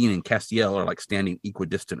he and Dean and Castiel are like standing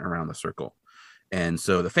equidistant around the circle. And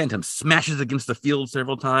so the Phantom smashes against the field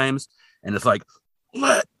several times, and it's like,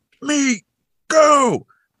 let me go.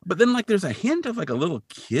 But then like there's a hint of like a little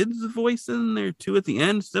kid's voice in there too at the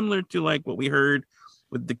end, similar to like what we heard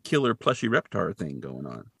with the killer plushy Reptar thing going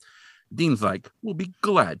on. Dean's like, we'll be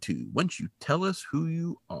glad to once you tell us who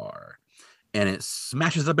you are. And it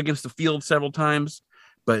smashes up against the field several times,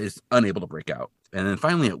 but it's unable to break out. And then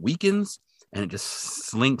finally it weakens, and it just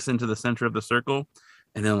slinks into the center of the circle,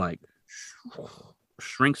 and then like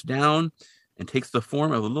shrinks down and takes the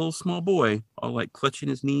form of a little small boy, all like clutching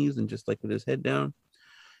his knees and just like with his head down.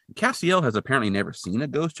 Castiel has apparently never seen a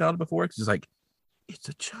ghost child before, because he's like, it's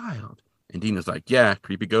a child. And Dean is like, yeah,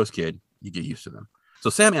 creepy ghost kid. You get used to them. So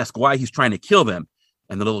Sam asks why he's trying to kill them,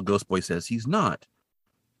 and the little ghost boy says he's not.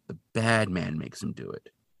 The bad man makes him do it.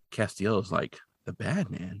 Castiel is like, the bad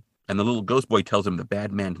man? And the little ghost boy tells him the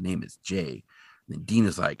bad man's name is Jay. And then Dean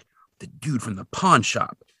is like, the dude from the pawn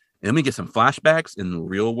shop. And then we get some flashbacks in the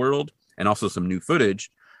real world, and also some new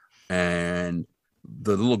footage. And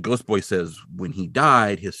the little ghost boy says when he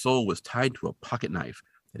died, his soul was tied to a pocket knife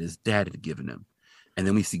that his dad had given him. And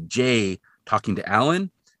then we see Jay talking to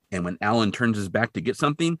Alan. And when Alan turns his back to get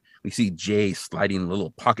something, we see Jay sliding a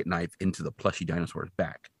little pocket knife into the plushy dinosaur's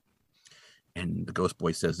back. And the ghost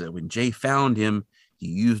boy says that when Jay found him, he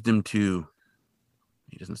used him to,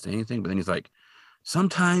 he doesn't say anything, but then he's like,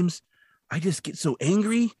 sometimes I just get so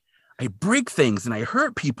angry, I break things and I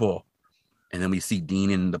hurt people. And then we see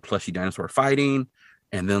Dean and the plushy dinosaur fighting.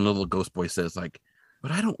 And then little ghost boy says like,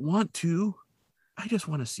 but I don't want to. I just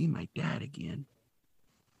want to see my dad again.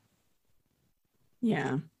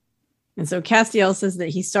 Yeah. And so Castiel says that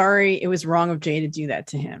he's sorry it was wrong of Jay to do that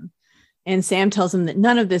to him. And Sam tells him that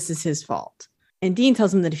none of this is his fault. And Dean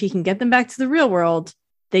tells him that if he can get them back to the real world,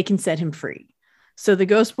 they can set him free. So the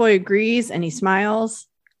ghost boy agrees and he smiles.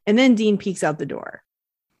 And then Dean peeks out the door.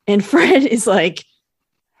 And Fred is like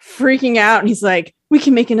freaking out. And he's like, we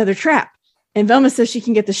can make another trap. And Velma says she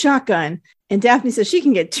can get the shotgun. And Daphne says she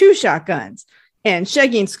can get 2 shotguns. And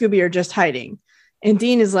Shaggy and Scooby are just hiding. And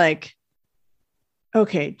Dean is like,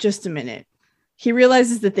 okay, just a minute. He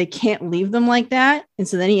realizes that they can't leave them like that. And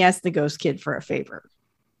so then he asks the ghost kid for a favor.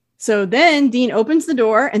 So then Dean opens the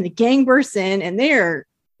door and the gang bursts in and they're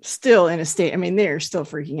still in a state. I mean, they're still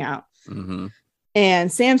freaking out. Mm-hmm.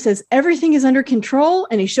 And Sam says everything is under control.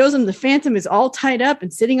 And he shows him the Phantom is all tied up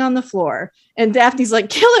and sitting on the floor. And Daphne's like,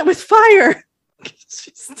 kill it with fire.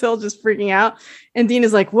 She's still just freaking out. And Dean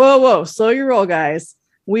is like, whoa, slow your roll, guys.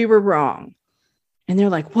 We were wrong. And they're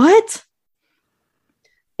like, what?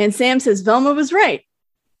 And Sam says, Velma was right.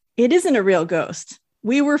 It isn't a real ghost.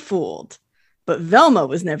 We were fooled. But Velma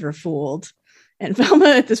was never fooled. And Velma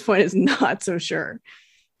at this point is not so sure.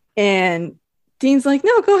 And Dean's like,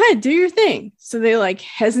 no, go ahead, do your thing. So they like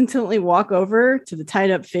hesitantly walk over to the tied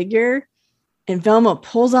up figure. And Velma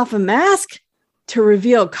pulls off a mask to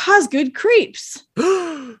reveal Cosgood Creeps.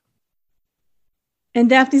 And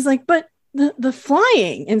Daphne's like, but the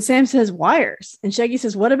flying. And Sam says wires. And Shaggy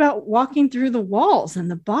says, what about walking through the walls and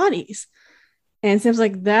the bodies? And Sam's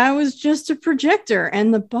like, that was just a projector.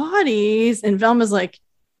 And the bodies. And Velma's like,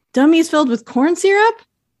 dummies filled with corn syrup?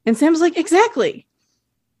 And Sam's like, exactly.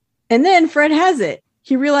 And then Fred has it.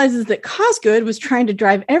 He realizes that Cosgood was trying to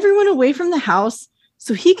drive everyone away from the house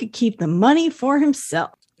so he could keep the money for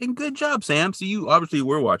himself. And good job, Sam. So you obviously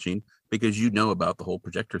were watching because you know about the whole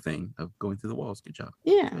projector thing of going through the walls. Good job.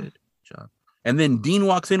 Yeah. Good job. And then Dean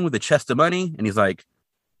walks in with a chest of money and he's like,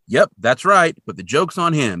 yep, that's right. But the joke's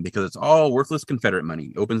on him because it's all worthless Confederate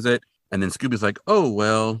money. He opens it and then Scooby's like, oh,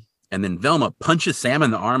 well. And then Velma punches Sam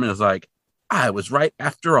in the arm and is like, I was right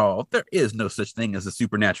after all. There is no such thing as a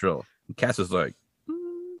supernatural. And Cass is like,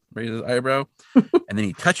 raises his eyebrow. And then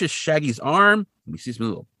he touches Shaggy's arm and we see some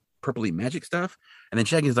little purpley magic stuff. And then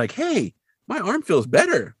Shaggy's like, hey, my arm feels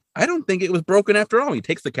better. I don't think it was broken after all. He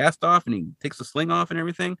takes the cast off and he takes the sling off and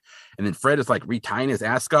everything. And then Fred is like retying his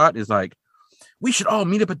ascot, is like, we should all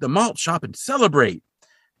meet up at the malt shop and celebrate.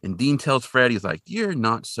 And Dean tells Fred, he's like, you're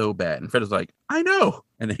not so bad. And Fred is like, I know.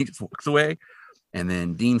 And then he just walks away. And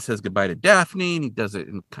then Dean says goodbye to Daphne and he does it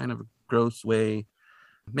in kind of a gross way.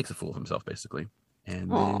 Makes a fool of himself, basically.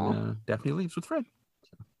 And then Daphne leaves with Fred.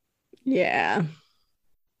 So. Yeah.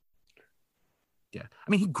 Yeah. I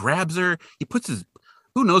mean, he grabs her. He puts his,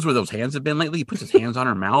 who knows where those hands have been lately? He puts his hands on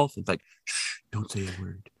her mouth. It's like, shh, don't say a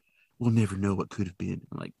word. We'll never know what could have been.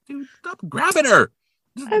 I'm like, dude, stop grabbing her.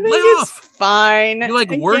 Just I think it's fine. You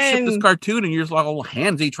like worship this cartoon and you're just like all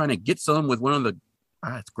handsy trying to get some with one of the,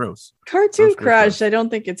 it's gross. Cartoon Crush. I don't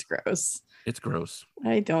think it's gross. It's gross.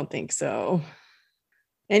 I don't think so.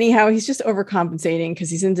 Anyhow, he's just overcompensating because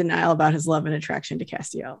he's in denial about his love and attraction to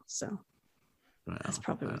Castiel. So that's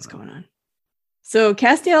probably what's going on. So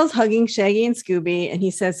Castiel's hugging Shaggy and Scooby, and he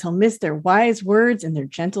says he'll miss their wise words and their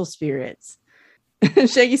gentle spirits.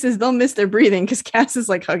 Shaggy says they'll miss their breathing because Cass is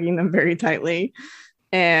like hugging them very tightly.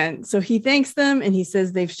 And so he thanks them, and he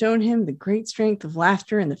says they've shown him the great strength of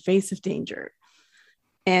laughter in the face of danger.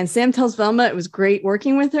 And Sam tells Velma it was great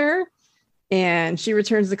working with her. And she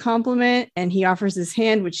returns the compliment and he offers his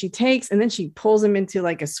hand, which she takes. And then she pulls him into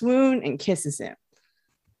like a swoon and kisses him.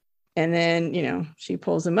 And then, you know, she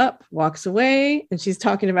pulls him up, walks away. And she's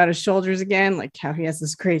talking about his shoulders again, like how he has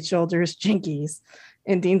this great shoulders, jinkies.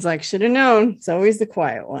 And Dean's like, should have known. It's always the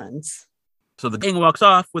quiet ones. So the gang walks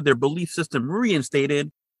off with their belief system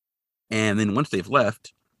reinstated. And then once they've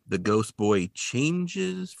left, the ghost boy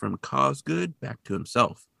changes from Cosgood back to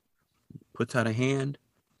himself. He puts out a hand.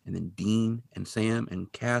 And then Dean and Sam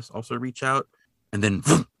and Cass also reach out. And then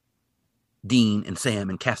Dean and Sam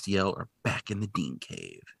and Castiel are back in the Dean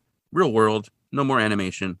cave. Real world. No more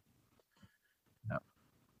animation. No.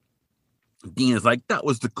 Dean is like, that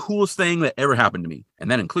was the coolest thing that ever happened to me. And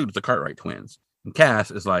that includes the Cartwright twins. And Cass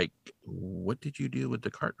is like, what did you do with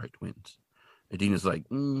the Cartwright twins? And Dean is like,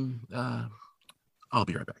 I'll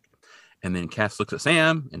be right back. And then Cass looks at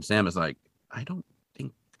Sam, and Sam is like, I don't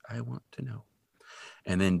think I want to know.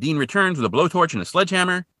 And then Dean returns with a blowtorch and a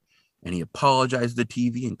sledgehammer, and he apologizes to the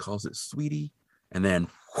TV and calls it Sweetie, and then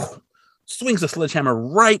swings the sledgehammer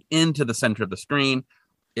right into the center of the screen.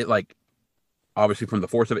 It, like, obviously from the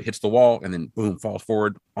force of it, hits the wall, and then boom, falls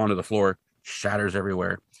forward onto the floor, shatters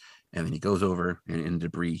everywhere. And then he goes over, and in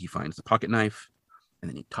debris, he finds the pocket knife, and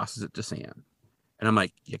then he tosses it to Sam. And I'm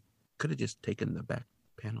like, you could have just taken the back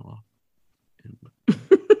panel off.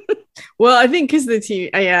 Well, I think because the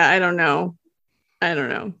TV, I don't know.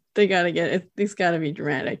 They got to get it. It's got to be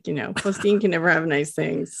dramatic, Plus, Dean can never have nice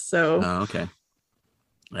things. So, okay.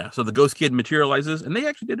 Yeah. So the ghost kid materializes, and they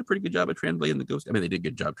actually did a pretty good job of translating the ghost. I mean, they did a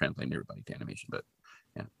good job translating everybody to animation, but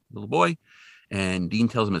yeah, little boy. And Dean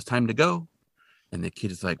tells him it's time to go. And the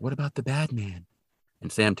kid is like, what about the bad man?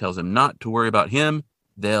 And Sam tells him not to worry about him.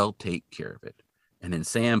 They'll take care of it. And then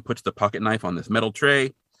Sam puts the pocket knife on this metal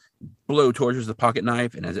tray, blow torches the pocket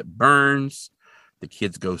knife, and as it burns, the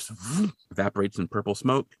kid's ghost evaporates in purple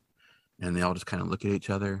smoke, and they all just kind of look at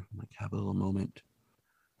each other, like have a little moment,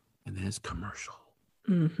 and then it's commercial.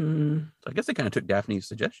 Mm-hmm. So I guess they kind of took Daphne's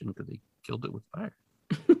suggestion because they killed it with fire.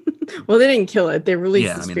 Well, they didn't kill it; they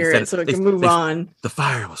released the spirit so it can move on. The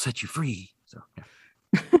fire will set you free. So,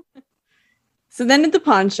 yeah. So then at the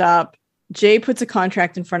pawn shop, Jay puts a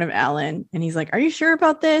contract in front of Alan, and he's like, "Are you sure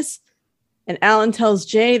about this?" And Alan tells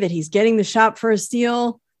Jay that he's getting the shop for a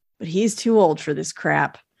steal, but he's too old for this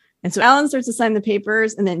crap. And so Alan starts to sign the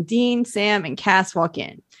papers, and then Dean, Sam, and Cass walk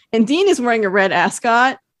in. And Dean is wearing a red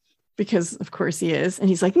ascot because, of course, he is. And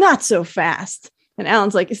he's like, not so fast. And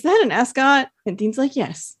Alan's like, is that an ascot? And Dean's like,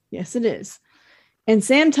 yes, it is. And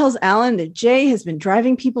Sam tells Alan that Jay has been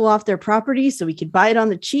driving people off their property so he could buy it on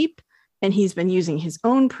the cheap. And he's been using his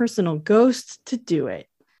own personal ghost to do it.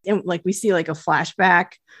 And like we see like a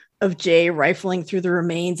flashback of Jay rifling through the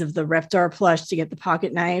remains of the Reptar plush to get the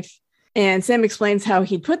pocket knife. And Sam explains how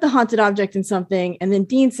he'd put the haunted object in something. And then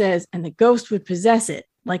Dean says, and the ghost would possess it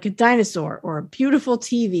like a dinosaur or a beautiful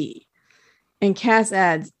TV. And Cass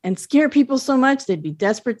adds, and scare people so much they'd be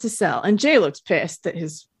desperate to sell. And Jay looks pissed that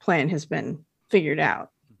his plan has been figured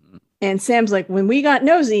out. Mm-hmm. And Sam's like, when we got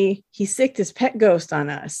nosy, he sicked his pet ghost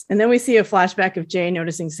on us. And then we see a flashback of Jay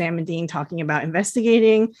noticing Sam and Dean talking about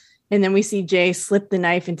investigating. And then we see Jay slip the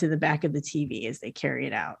knife into the back of the TV as they carry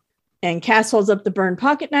it out. And Cass holds up the burned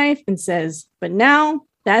pocket knife and says, but now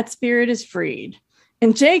that spirit is freed.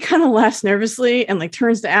 And Jay kind of laughs nervously and like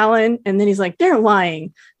turns to Alan. And then he's like, they're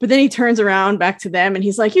lying. But then he turns around back to them and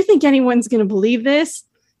he's like, you think anyone's going to believe this?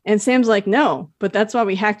 And Sam's like, no, but that's why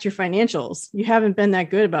we hacked your financials. You haven't been that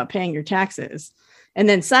good about paying your taxes. And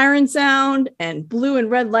then sirens sound and blue and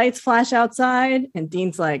red lights flash outside. And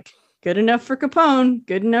Dean's like, good enough for Capone,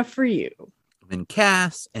 good enough for you. Then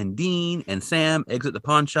Cass and Dean and Sam exit the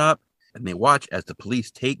pawn shop, and they watch as the police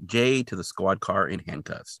take Jay to the squad car in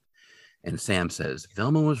handcuffs. And Sam says,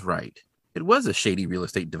 Velma was right. It was a shady real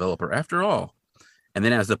estate developer after all. And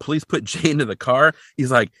then as the police put Jay into the car,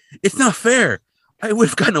 he's like, it's not fair. I would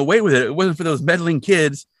have gotten away with it. It wasn't for those meddling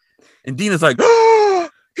kids. And Dean is like, oh,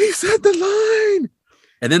 he said the line.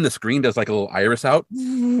 And then the screen does like a little iris out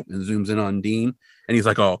and zooms in on Dean. And he's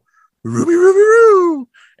like, oh, Ruby, Ruby, Roo.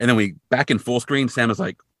 And then we back in full screen. Sam is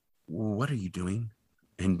like, what are you doing?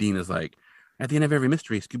 And Dean is like, at the end of every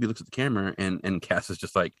mystery, Scooby looks at the camera and Cass is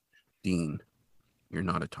just like, Dean, you're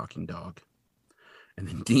not a talking dog. And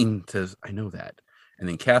then Dean says, I know that. And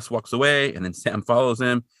then Cass walks away and then Sam follows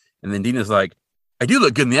him. And then Dean is like, I do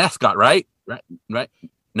look good in the ascot, right? Right.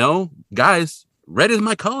 No, guys, red is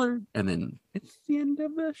my color. And then it's the end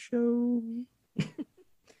of the show.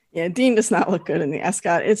 Yeah, Dean does not look good in the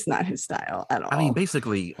ascot. It's not his style at all. I mean,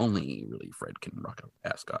 basically, only really Fred can rock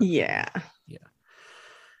an ascot. Yeah.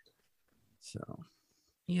 So,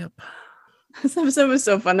 yep. This episode was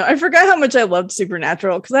so fun, though. I forgot how much I loved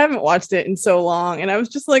Supernatural because I haven't watched it in so long. And I was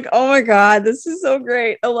just like, oh my God, this is so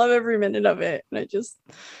great. I love every minute of it. And I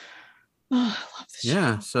love this show.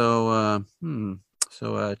 Yeah. So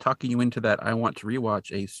talking you into that, I want to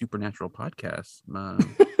rewatch a Supernatural podcast.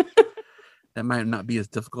 That might not be as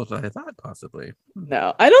difficult as I thought, possibly.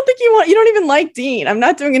 No, I don't think you don't even like Dean. I'm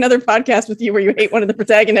not doing another podcast with you where you hate one of the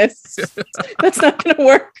protagonists. That's not going to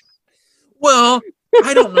work. Well,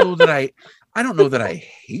 I don't know that I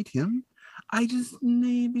hate him. I just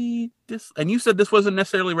maybe and you said this wasn't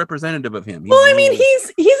necessarily representative of him. Well, I mean,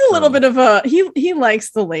 he's a little bit of he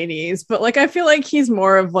likes the ladies, but like I feel like he's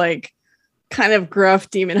more of like kind of gruff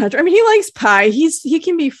demon hunter. I mean, he likes pie. He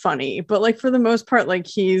can be funny, but like for the most part, like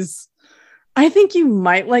I think you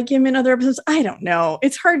might like him in other episodes. I don't know.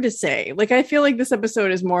 It's hard to say. Like, I feel like this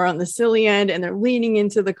episode is more on the silly end, and they're leaning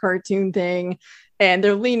into the cartoon thing, and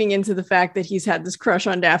they're leaning into the fact that he's had this crush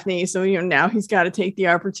on Daphne. So, now he's got to take the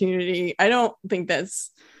opportunity. I don't think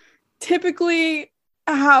that's typically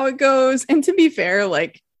how it goes. And to be fair,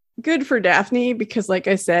 like, good for Daphne, because like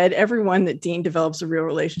I said, everyone that Dean develops a real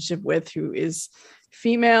relationship with who is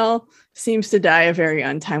female seems to die a very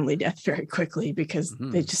untimely death very quickly, because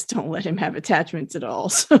they just don't let him have attachments at all.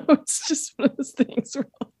 So it's just one of those things where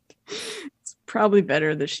it's probably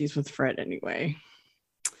better that she's with Fred anyway.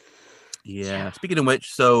 Yeah. Speaking of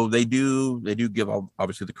which, so they do give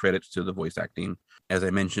obviously the credits to the voice acting. As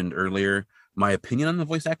I mentioned earlier, my opinion on the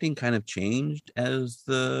voice acting kind of changed as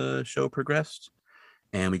the show progressed,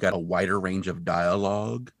 and we got a wider range of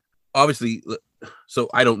dialogue. Obviously, so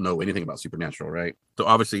I don't know anything about Supernatural, right? So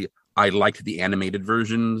obviously, I liked the animated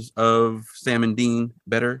versions of Sam and Dean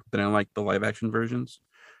better than I liked the live action versions.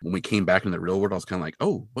 When we came back in the real world, I was kind of like,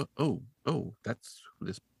 oh, what? Oh, that's who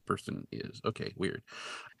this person is. Okay, weird.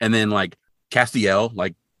 And then like Castiel,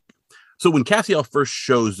 like, so when Castiel first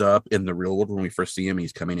shows up in the real world, when we first see him,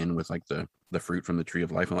 he's coming in with like the fruit from the tree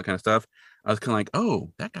of life and all that kind of stuff. I was kind of like,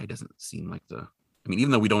 oh, that guy doesn't seem like I mean,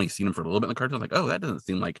 even though we'd only seen him for a little bit in the cartoon, I was like, oh, that doesn't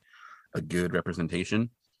seem like a good representation.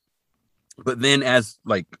 But then as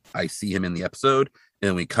like I see him in the episode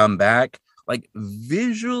and we come back, like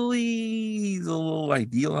visually he's a little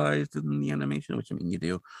idealized in the animation, which I mean you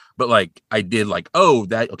do, but like I did like, oh,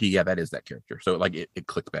 that okay, yeah, that is that character. So like it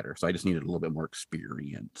clicked better. So I just needed a little bit more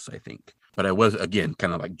experience, I think. But I was again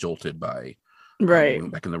kind of like jolted by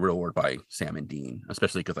back in the real world by Sam and Dean,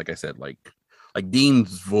 especially because like I said, like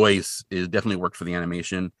Dean's voice is definitely worked for the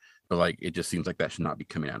animation. But like, it just seems like that should not be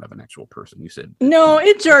coming out of an actual person. You said no,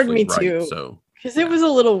 it jarred me too. So because it was a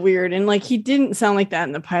little weird, and like he didn't sound like that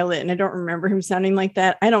in the pilot, and I don't remember him sounding like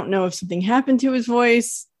that. I don't know if something happened to his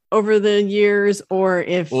voice over the years, or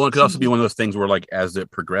if it could also be one of those things where like as it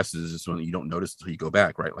progresses, it's when you don't notice until you go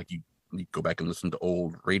back, right? Like you go back and listen to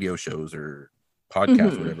old radio shows or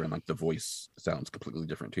podcasts, whatever, and like the voice sounds completely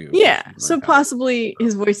different too. Yeah, so possibly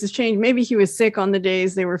his voice has changed. Maybe he was sick on the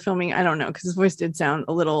days they were filming. I don't know, because his voice did sound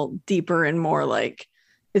a little deeper and more like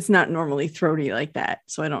it's not normally throaty like that.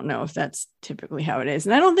 So I don't know if that's typically how it is,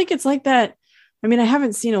 and I don't think it's like that. I mean, I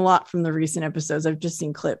haven't seen a lot from the recent episodes. I've just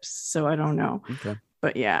seen clips, so I don't know. Okay,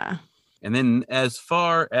 but yeah. And then as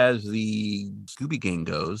far as the Scooby Gang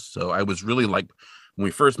goes, so I was really like when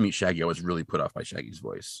we first meet Shaggy, I was really put off by Shaggy's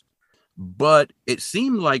voice. But it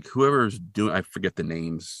seemed like whoever's doing, I forget the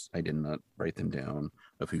names, I did not write them down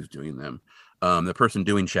of who's doing them. The person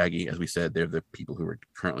doing Shaggy, as we said, they're the people who are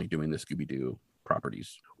currently doing the Scooby-Doo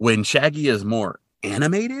properties. When Shaggy is more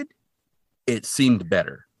animated, it seemed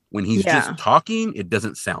better. When he's just talking, it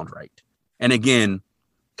doesn't sound right. And again,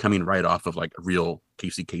 coming right off of like a real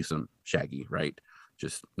Casey Kasem Shaggy, right?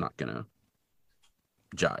 Just not gonna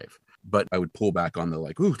jive. But I would pull back on the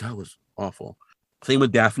like, ooh, that was awful. Same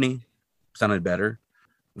with Daphne. Sounded better.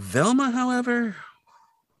 Velma, however,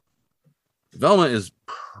 Velma is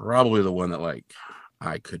probably the one that like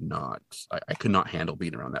I could not handle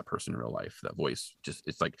being around that person in real life. That voice just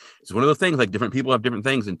it's one of those things, like different people have different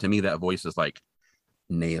things, and to me that voice is like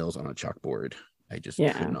nails on a chalkboard. I just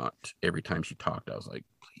could not. Every time she talked, I was like,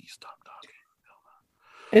 please stop talking,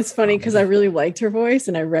 Velma. It's funny because I really liked her voice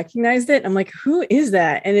and I recognized it. I'm like, who is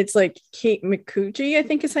that? And it's like Kate McCucci, I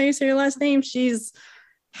think is how you say her last name. She's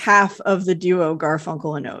half of the duo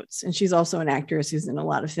Garfunkel and Oates, and she's also an actress who's in a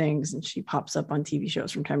lot of things, and she pops up on TV shows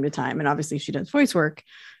from time to time, and obviously she does voice work.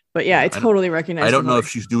 But yeah, I totally recognize. I don't know if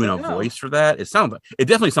she's doing a voice for that. It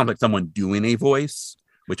definitely sounds like someone doing a voice,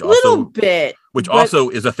 which also also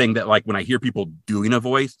is a thing that like when I hear people doing a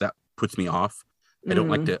voice, that puts me off. I don't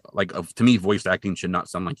like to me, voice acting should not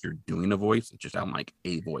sound like you're doing a voice. It should sound like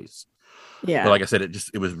a voice. Yeah. But like I said, it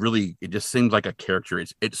just seemed like a character.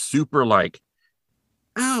 It's super like,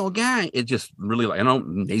 oh, guy. It just really like, I don't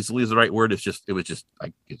know, nasally is the right word. It was just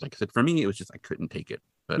like I said, for me, it was just, I couldn't take it.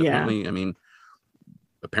 But apparently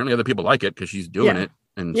other people like it because she's doing it.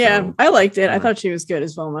 And so, I liked it. I thought she was good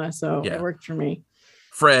as Velma. So it worked for me.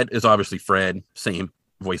 Fred is obviously Fred, same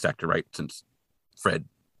voice actor, right? Since Fred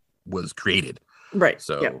was created. Right.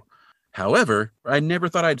 So, however, I never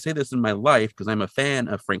thought I'd say this in my life because I'm a fan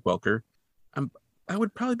of Frank Welker. I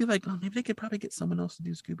would probably be like, oh, maybe they could probably get someone else to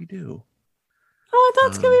do Scooby-Doo. Oh, I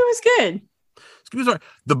thought Scooby was good. Scooby's all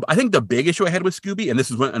right. I think the big issue I had with Scooby, and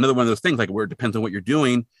this is another one of those things, like where it depends on what you're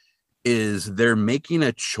doing, is they're making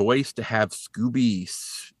a choice to have Scooby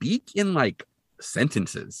speak in like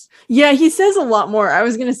sentences. Yeah, he says a lot more. I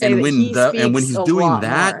was going to say And that he speaks when he's a doing lot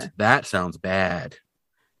that, more. that sounds bad.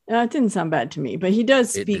 It didn't sound bad to me, but he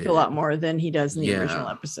does It speak a lot did. more than he does in the original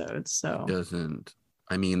Yeah, episodes. he So, doesn't.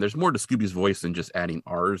 I mean, there's more to Scooby's voice than just adding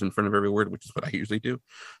R's in front of every word, which is what I usually do.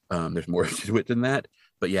 There's more to it than that.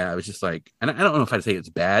 But yeah, it was just like, and I don't know if I'd say it's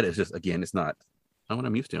bad. It's just, again, it's not what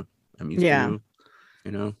I'm used to. I'm used yeah,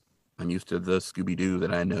 to, I'm used to the Scooby Doo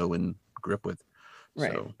that I know and grew up with.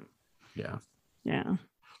 right. So, yeah. Yeah.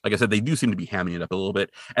 Like I said, they do seem to be hamming it up a little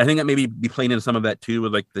bit. I think that maybe be playing into some of that too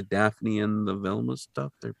with like the Daphne and the Velma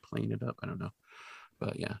stuff. They're playing it up. I don't know.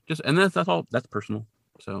 But yeah, and that's all. That's personal.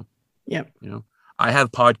 So, Yep. I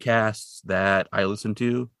have podcasts that I listen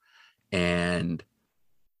to, and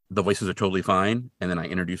the voices are totally fine. And then I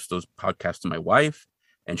introduce those podcasts to my wife,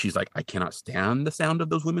 and she's like, I cannot stand the sound of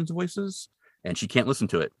those women's voices, and she can't listen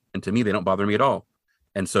to it. And to me, they don't bother me at all.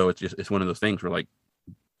 And so it's one of those things where like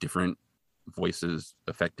different voices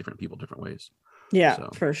affect different people different ways. Yeah, So,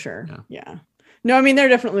 for sure. yeah. Yeah. No, I mean, they're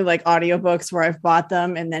definitely like audiobooks where I've bought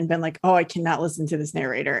them and then been like, oh, I cannot listen to this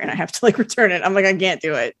narrator and I have to like return it. I'm like, I can't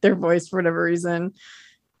do it. Their voice, for whatever reason,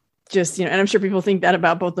 just, and I'm sure people think that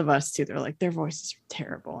about both of us too. They're like, their voices are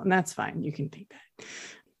terrible. And that's fine. You can think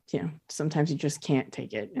that. Sometimes you just can't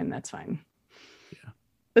take it and that's fine. Yeah.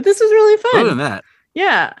 But this was really fun. Other than that,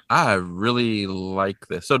 yeah, I really like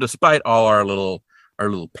this. So despite all our little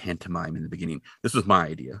pantomime in the beginning, this was my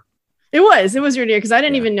idea. It was your idea because I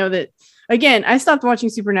didn't even know that. Again, I stopped watching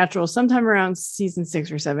Supernatural sometime around season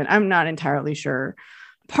 6 or 7. I'm not entirely sure.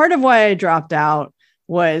 Part of why I dropped out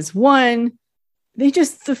was one, they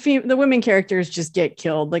just the women characters just get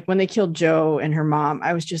killed. Like when they killed Joe and her mom,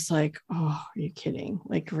 I was just like, oh, are you kidding?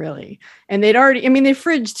 Like really? And they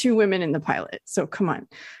fridged 2 women in the pilot. So come on.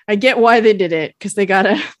 I get why they did it because they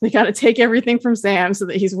gotta take everything from Sam so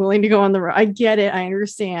that he's willing to go on the road. I get it. I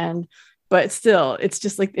understand. But still, it's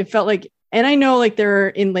just like it felt like, and I know like there are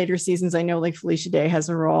in later seasons, I know like Felicia Day has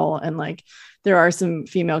a role and like there are some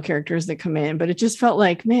female characters that come in, but it just felt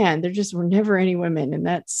like, man, there just were never any women. And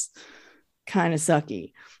that's kind of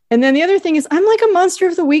sucky. And then the other thing is I'm like a Monster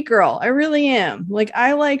of the Week girl. I really am. Like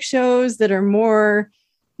I like shows that are more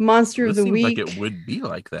Monster of the Week. Like it would be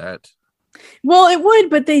like that. Well, it would,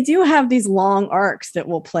 but they do have these long arcs that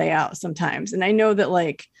will play out sometimes. And I know that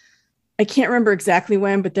like, I can't remember exactly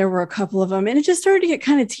when, but there were a couple of them. And it just started to get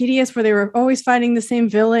kind of tedious where they were always fighting the same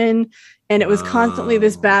villain. And it was constantly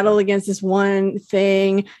this battle against this one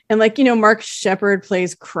thing. And like, Mark Sheppard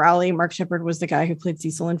plays Crowley. Mark Sheppard was the guy who played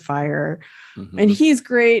Cecil in Fire. Mm-hmm. And he's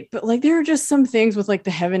great. But like, there are just some things with like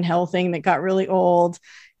the heaven hell thing that got really old.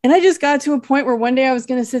 And I just got to a point where one day I was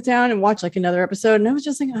going to sit down and watch like another episode. And I was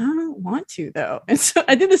just like, I don't want to though. And so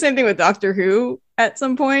I did the same thing with Doctor Who at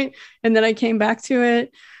some point. And then I came back to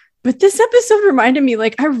it. But this episode reminded me,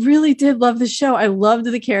 like, I really did love the show. I loved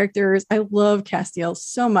the characters. I love Castiel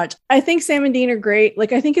so much. I think Sam and Dean are great.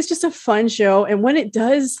 Like, I think it's just a fun show. And when it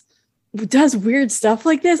does weird stuff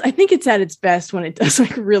like this, I think it's at its best when it does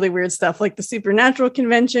like really weird stuff, like the Supernatural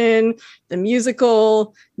convention, the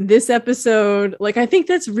musical, this episode. Like, I think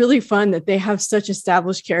that's really fun that they have such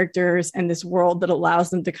established characters and this world that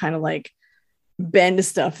allows them to kind of like bend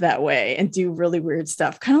stuff that way and do really weird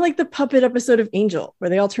stuff, kind of like the puppet episode of Angel where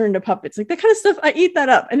they all turn into puppets. Like that kind of stuff, I eat that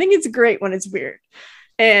up. I think it's great when it's weird,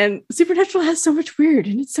 and Supernatural has so much weird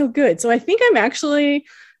and it's so good. So I think I'm actually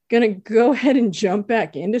gonna go ahead and jump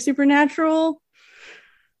back into Supernatural.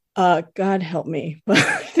 God help me, but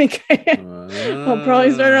I think I'll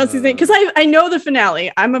probably start around season 8 because I know the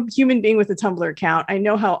finale. I'm a human being with a Tumblr account. I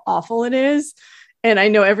know how awful it is. And I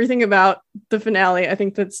know everything about the finale. I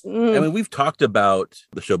think that's. I mean, we've talked about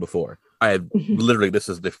the show before. Literally, this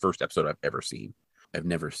is the first episode I've ever seen. I've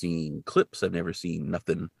never seen clips. I've never seen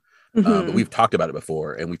nothing. But we've talked about it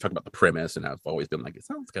before, and we've talked about the premise. And I've always been like, it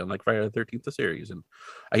sounds kind of like Friday the 13th, the series. And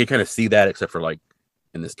I can kind of see that, except for like,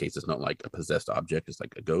 in this case, it's not like a possessed object. It's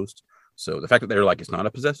like a ghost. So the fact that they're like, it's not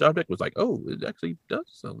a possessed object was like, oh, it actually does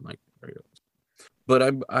sound like. But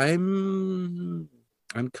I'm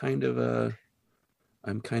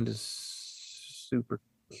kind of super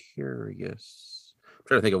curious. I'm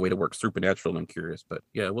trying to think of a way to work Supernatural and curious, but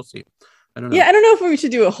yeah, we'll see. I don't know. Yeah, I don't know if we should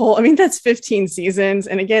do a whole. I mean, that's 15 seasons,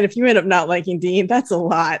 and again, if you end up not liking Dean, that's a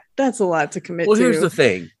lot. That's a lot to commit to. Well, here's the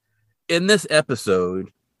thing: in this episode,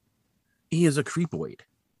 he is a creepoid.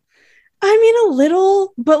 I mean, a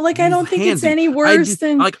little, but like, I don't think it's any worse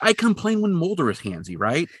than like I complain when Mulder is handsy,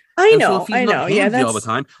 right? I know. Yeah, that's all the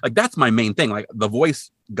time. Like that's my main thing. Like the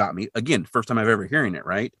voice got me again. First time I've ever hearing it,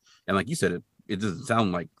 right? And like you said, it doesn't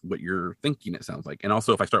sound like what you're thinking it sounds like. And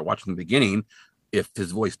also, if I start watching the beginning, if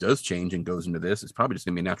his voice does change and goes into this, it's probably just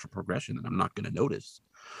gonna be a natural progression, and I'm not gonna notice.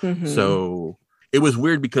 Mm-hmm. So it was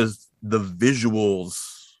weird because the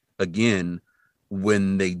visuals, again,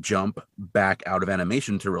 when they jump back out of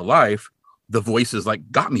animation to real life, the voices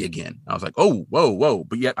like got me again. I was like, oh, whoa.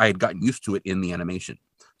 But yet I had gotten used to it in the animation.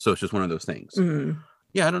 So it's just one of those things.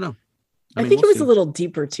 Yeah, I don't know. I think it was a little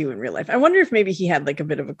deeper too in real life. I wonder if maybe he had like a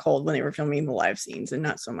bit of a cold when they were filming the live scenes and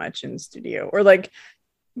not so much in the studio, or like,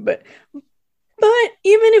 but even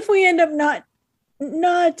if we end up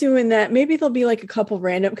not doing that, maybe there'll be like a couple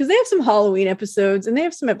random, because they have some Halloween episodes and they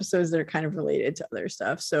have some episodes that are kind of related to other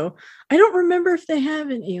stuff. So I don't remember if they have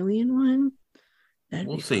an alien one.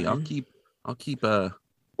 We'll see. Fun. I'll keep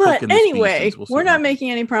but anyway, we're not making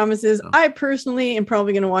any promises. So. I personally am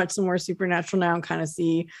probably going to watch some more Supernatural now and kind of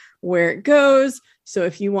see where it goes. So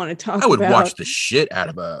if you want to talk, I would watch the shit out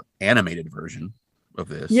of a animated version of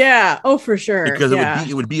this. Yeah. Oh, for sure. Because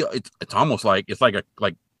it would be it's almost like it's like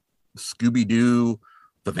Scooby-Doo,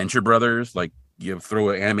 the Venture Brothers. Like you throw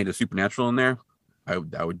an animated Supernatural in there, I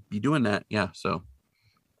would be doing that. Yeah. So.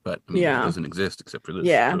 But I mean, it doesn't exist except for this.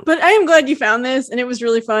 Yeah, but I am glad you found this, and it was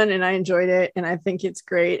really fun, and I enjoyed it, and I think it's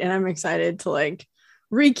great, and I'm excited to like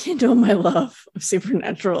rekindle my love of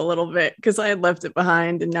Supernatural a little bit because I had left it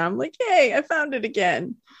behind, and now I'm like, yay, I found it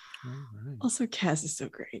again. Right. Also, Kaz is so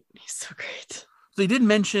great; he's so great. So they did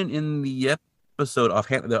mention in the episode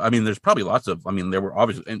offhand. I mean, there's probably lots of. I mean, there were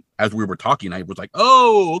obviously, and as we were talking, I was like,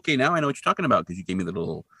 oh, okay, now I know what you're talking about because you gave me the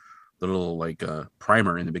little like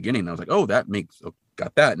primer in the beginning. I was like, oh, that makes.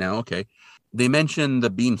 Got that now. Okay. They mentioned the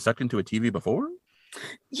being sucked into a TV before.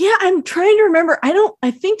 Yeah, I'm trying to remember.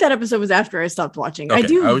 I think that episode was after I stopped watching. Okay.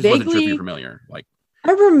 I wasn't sure if you're familiar. Like,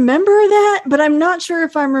 I remember that, but I'm not sure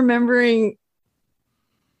if I'm remembering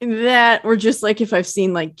that or just like if I've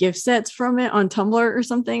seen like gift sets from it on Tumblr or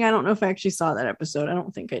something. I don't know if I actually saw that episode. I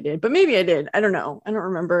don't think I did, but maybe I did. I don't know. I don't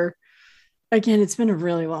remember. Again, it's been a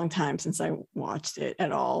really long time since I watched it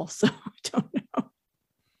at all, so I don't know.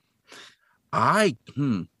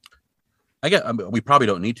 We probably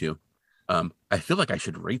don't need to. I feel like I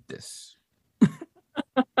should rate this.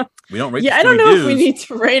 We don't rate. Yeah, I don't know if we need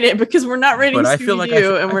to rate it because we're not rating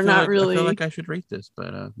Scooby-Doo, and we're not really. I feel like I should rate this,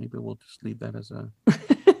 but maybe we'll just leave that as a.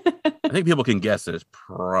 I think people can guess that it's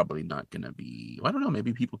probably not going to be. Well, I don't know.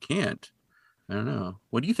 Maybe people can't. I don't know.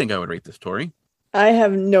 What do you think I would rate this, Tori? I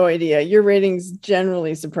have no idea. Your ratings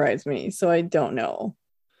generally surprise me, so I don't know.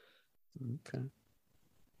 Okay.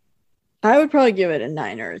 I would probably give it a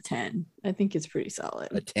 9 or a 10. I think it's pretty solid.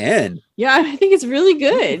 A 10? Yeah, I think it's really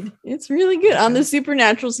good. It's really good. On the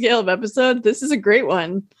Supernatural scale of episode, this is a great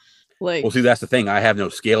one. Like, well, see, that's the thing. I have no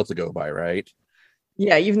scale to go by, right?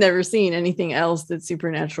 Yeah, you've never seen anything else that's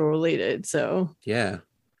Supernatural related, so. Yeah.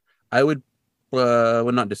 I would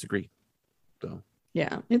not disagree. So.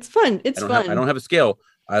 Yeah, it's fun. It's fun. I don't have a scale.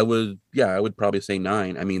 I would probably say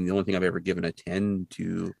 9. I mean, the only thing I've ever given a 10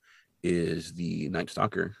 to is the Night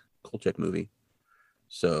Stalker Kolchak movie.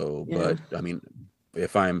 So, yeah. But I mean,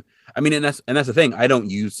 and that's the thing. I don't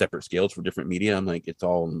use separate scales for different media. I'm like, it's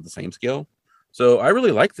all on the same scale. So I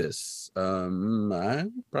really like this. I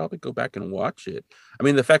would probably go back and watch it. I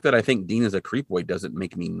mean, the fact that I think Dean is a creep boy doesn't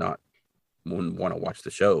make me not want to watch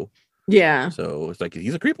the show. Yeah. So it's like,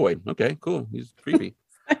 he's a creep boy. Okay, cool. He's creepy.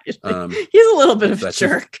 He's a little bit of a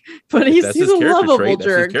jerk, but he's a lovable jerk. That's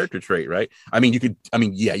his character trait, right? you could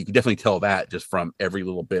definitely tell that just from every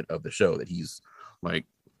little bit of the show that he's like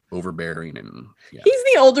overbearing and he's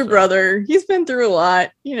the older brother. He's been through a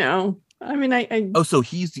lot, you know. I mean, so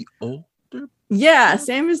he's the older? Yeah,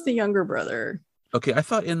 Sam is the younger brother. Okay, I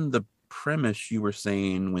thought in the premise you were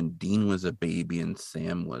saying when Dean was a baby and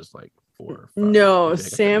Sam was like 4 or 5. No,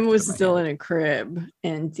 Sam was still in a crib,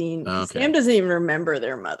 and Sam doesn't even remember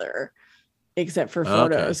their mother except for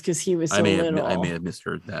photos because he was so little. I may have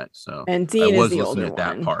misheard that. So, and Dean is the older one.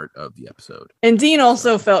 That part of the episode. And Dean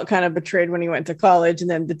also felt kind of betrayed when he went to college, and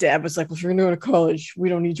then the dad was like, "Well, if you're going to go to college, we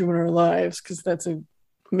don't need you in our lives," because that's a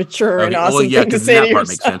mature and awesome thing to say to your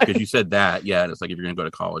son. Makes sense because you said that. Yeah, and it's like if you're going to go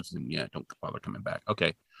to college, then don't bother coming back.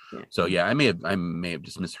 Okay. Yeah. So I may have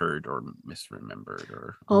just misheard or misremembered,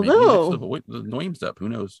 or although the name's up, who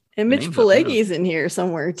knows? And Mitch Pileggi's in here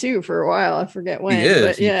somewhere too for a while. I forget when. He is.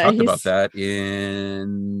 But he talked about that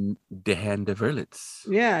in De Hand of Verlitz.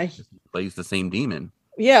 Yeah, he plays the same demon.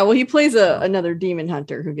 Yeah, well, he plays another demon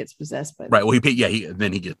hunter who gets possessed by. Right. Well, he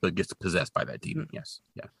gets possessed by that demon. Yes.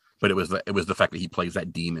 Yeah. But it was the fact that he plays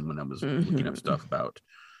that demon when I was looking up stuff about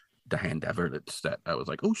De Hand of Verlitz that I was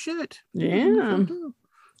like, oh shit. Yeah.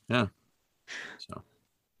 Yeah. So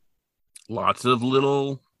lots of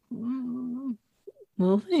little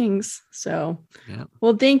things. So,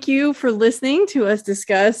 well, thank you for listening to us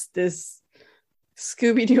discuss this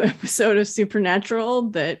Scooby-Doo episode of Supernatural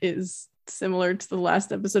that is similar to the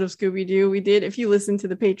last episode of Scooby-Doo we did. If you listen to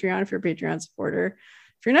the Patreon, if you're a Patreon supporter,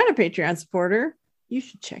 if you're not a Patreon supporter, you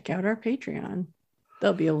should check out our Patreon.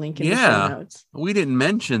 There'll be a link in the show notes. We didn't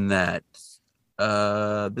mention that.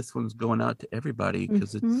 This one's going out to everybody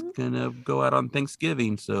because it's gonna go out on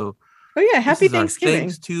Thanksgiving. So, happy Thanksgiving!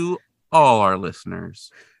 Thanks to all our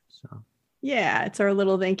listeners. So, it's our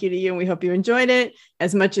little thank you to you, and we hope you enjoyed it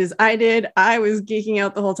as much as I did. I was geeking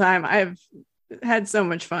out the whole time. I've had so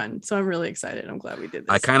much fun, so I'm really excited. I'm glad we did this.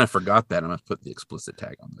 I kind of forgot that. I'm gonna put the explicit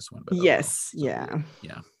tag on this one. But yeah.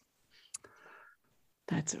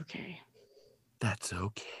 That's okay. That's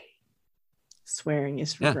okay. Swearing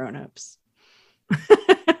is for grown-ups.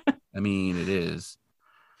 I mean, it is.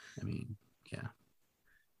 I mean,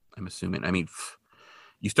 I'm assuming. I mean,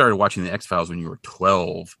 you started watching the X-Files when you were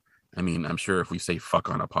 12. I mean, I'm sure if we say fuck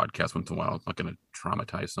on a podcast once in a while, it's not going to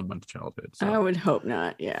traumatize someone's childhood. So. I would hope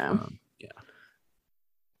not. Yeah.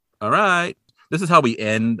 All right. This is how we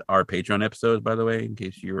end our Patreon episodes, by the way, in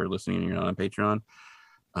case you're listening and you're not on Patreon,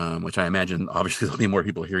 which I imagine obviously there'll be more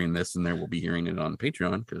people hearing this than there will be hearing it on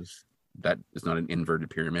Patreon because that is not an inverted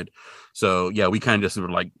pyramid. So, we kind of just sort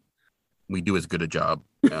of like, we do as good a job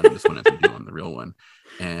on this one as we do on the real one.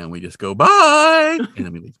 And we just go, bye. And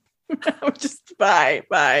then we leave. Just bye.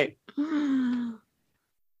 Bye.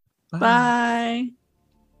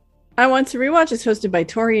 I Want to Rewatch is hosted by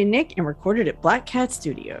Tori and Nick and recorded at Black Cat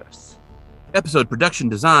Studios. Episode production,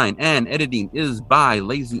 design, and editing is by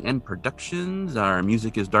Lazy End Productions. Our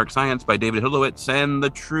music is Dark Science by David Hilowitz, and The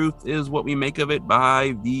Truth Is What We Make of It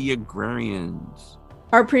by The Agrarians.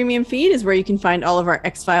 Our premium feed is where you can find all of our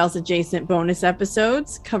X-Files adjacent bonus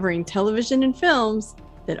episodes covering television and films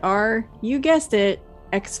that are, you guessed it,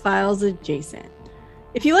 X-Files adjacent.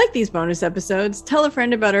 If you like these bonus episodes, tell a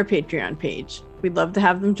friend about our Patreon page. We'd love to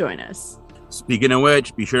have them join us. Speaking of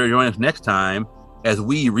which, be sure to join us next time as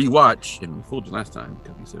we rewatch, and we fooled you last time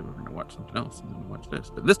because we said we were going to watch something else and then we watch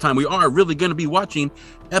this. But this time we are really going to be watching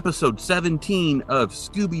episode 17 of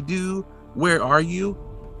Scooby-Doo, Where Are You?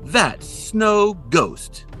 That Snow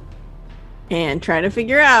Ghost. And try to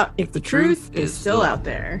figure out if the truth is still out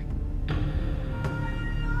there.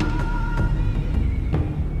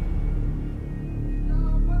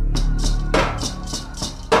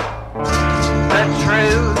 The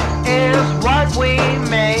truth is what we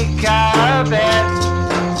make of it.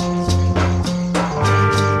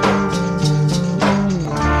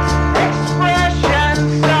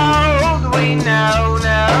 Expressions sold, we know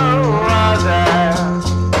no other.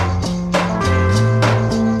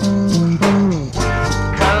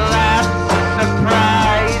 Collapse,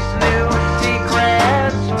 surprise, new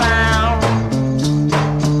secrets found.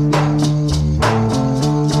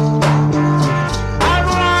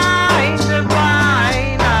 Online to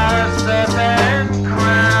blind our serpent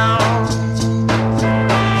crown.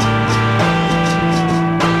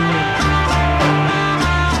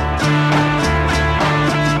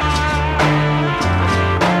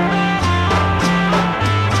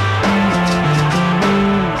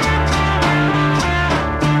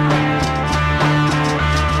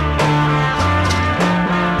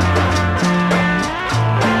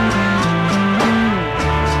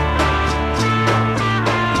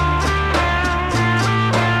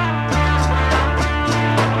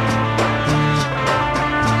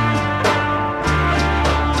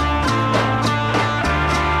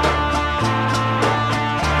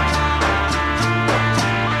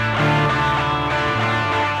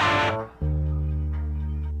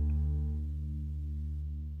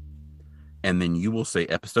 And then you will say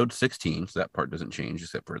episode 16. So that part doesn't change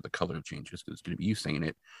except for the color changes because it's going to be you saying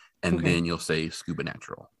it. And then you'll say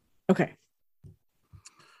Scoobynatural. Okay.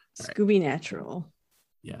 Scoobynatural.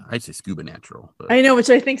 Yeah, I'd say Scoobynatural. But... I know, which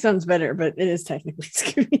I think sounds better, but it is technically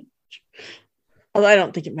Scooby. Although I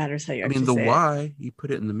don't think it matters how you actually say the it. Y, you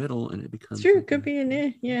put it in the middle and it becomes... It's true, it could be in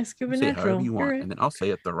it. Yeah, Scoobynatural. Say it however you want, right. and then I'll say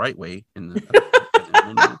it the right way. And then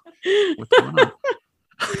what's going on?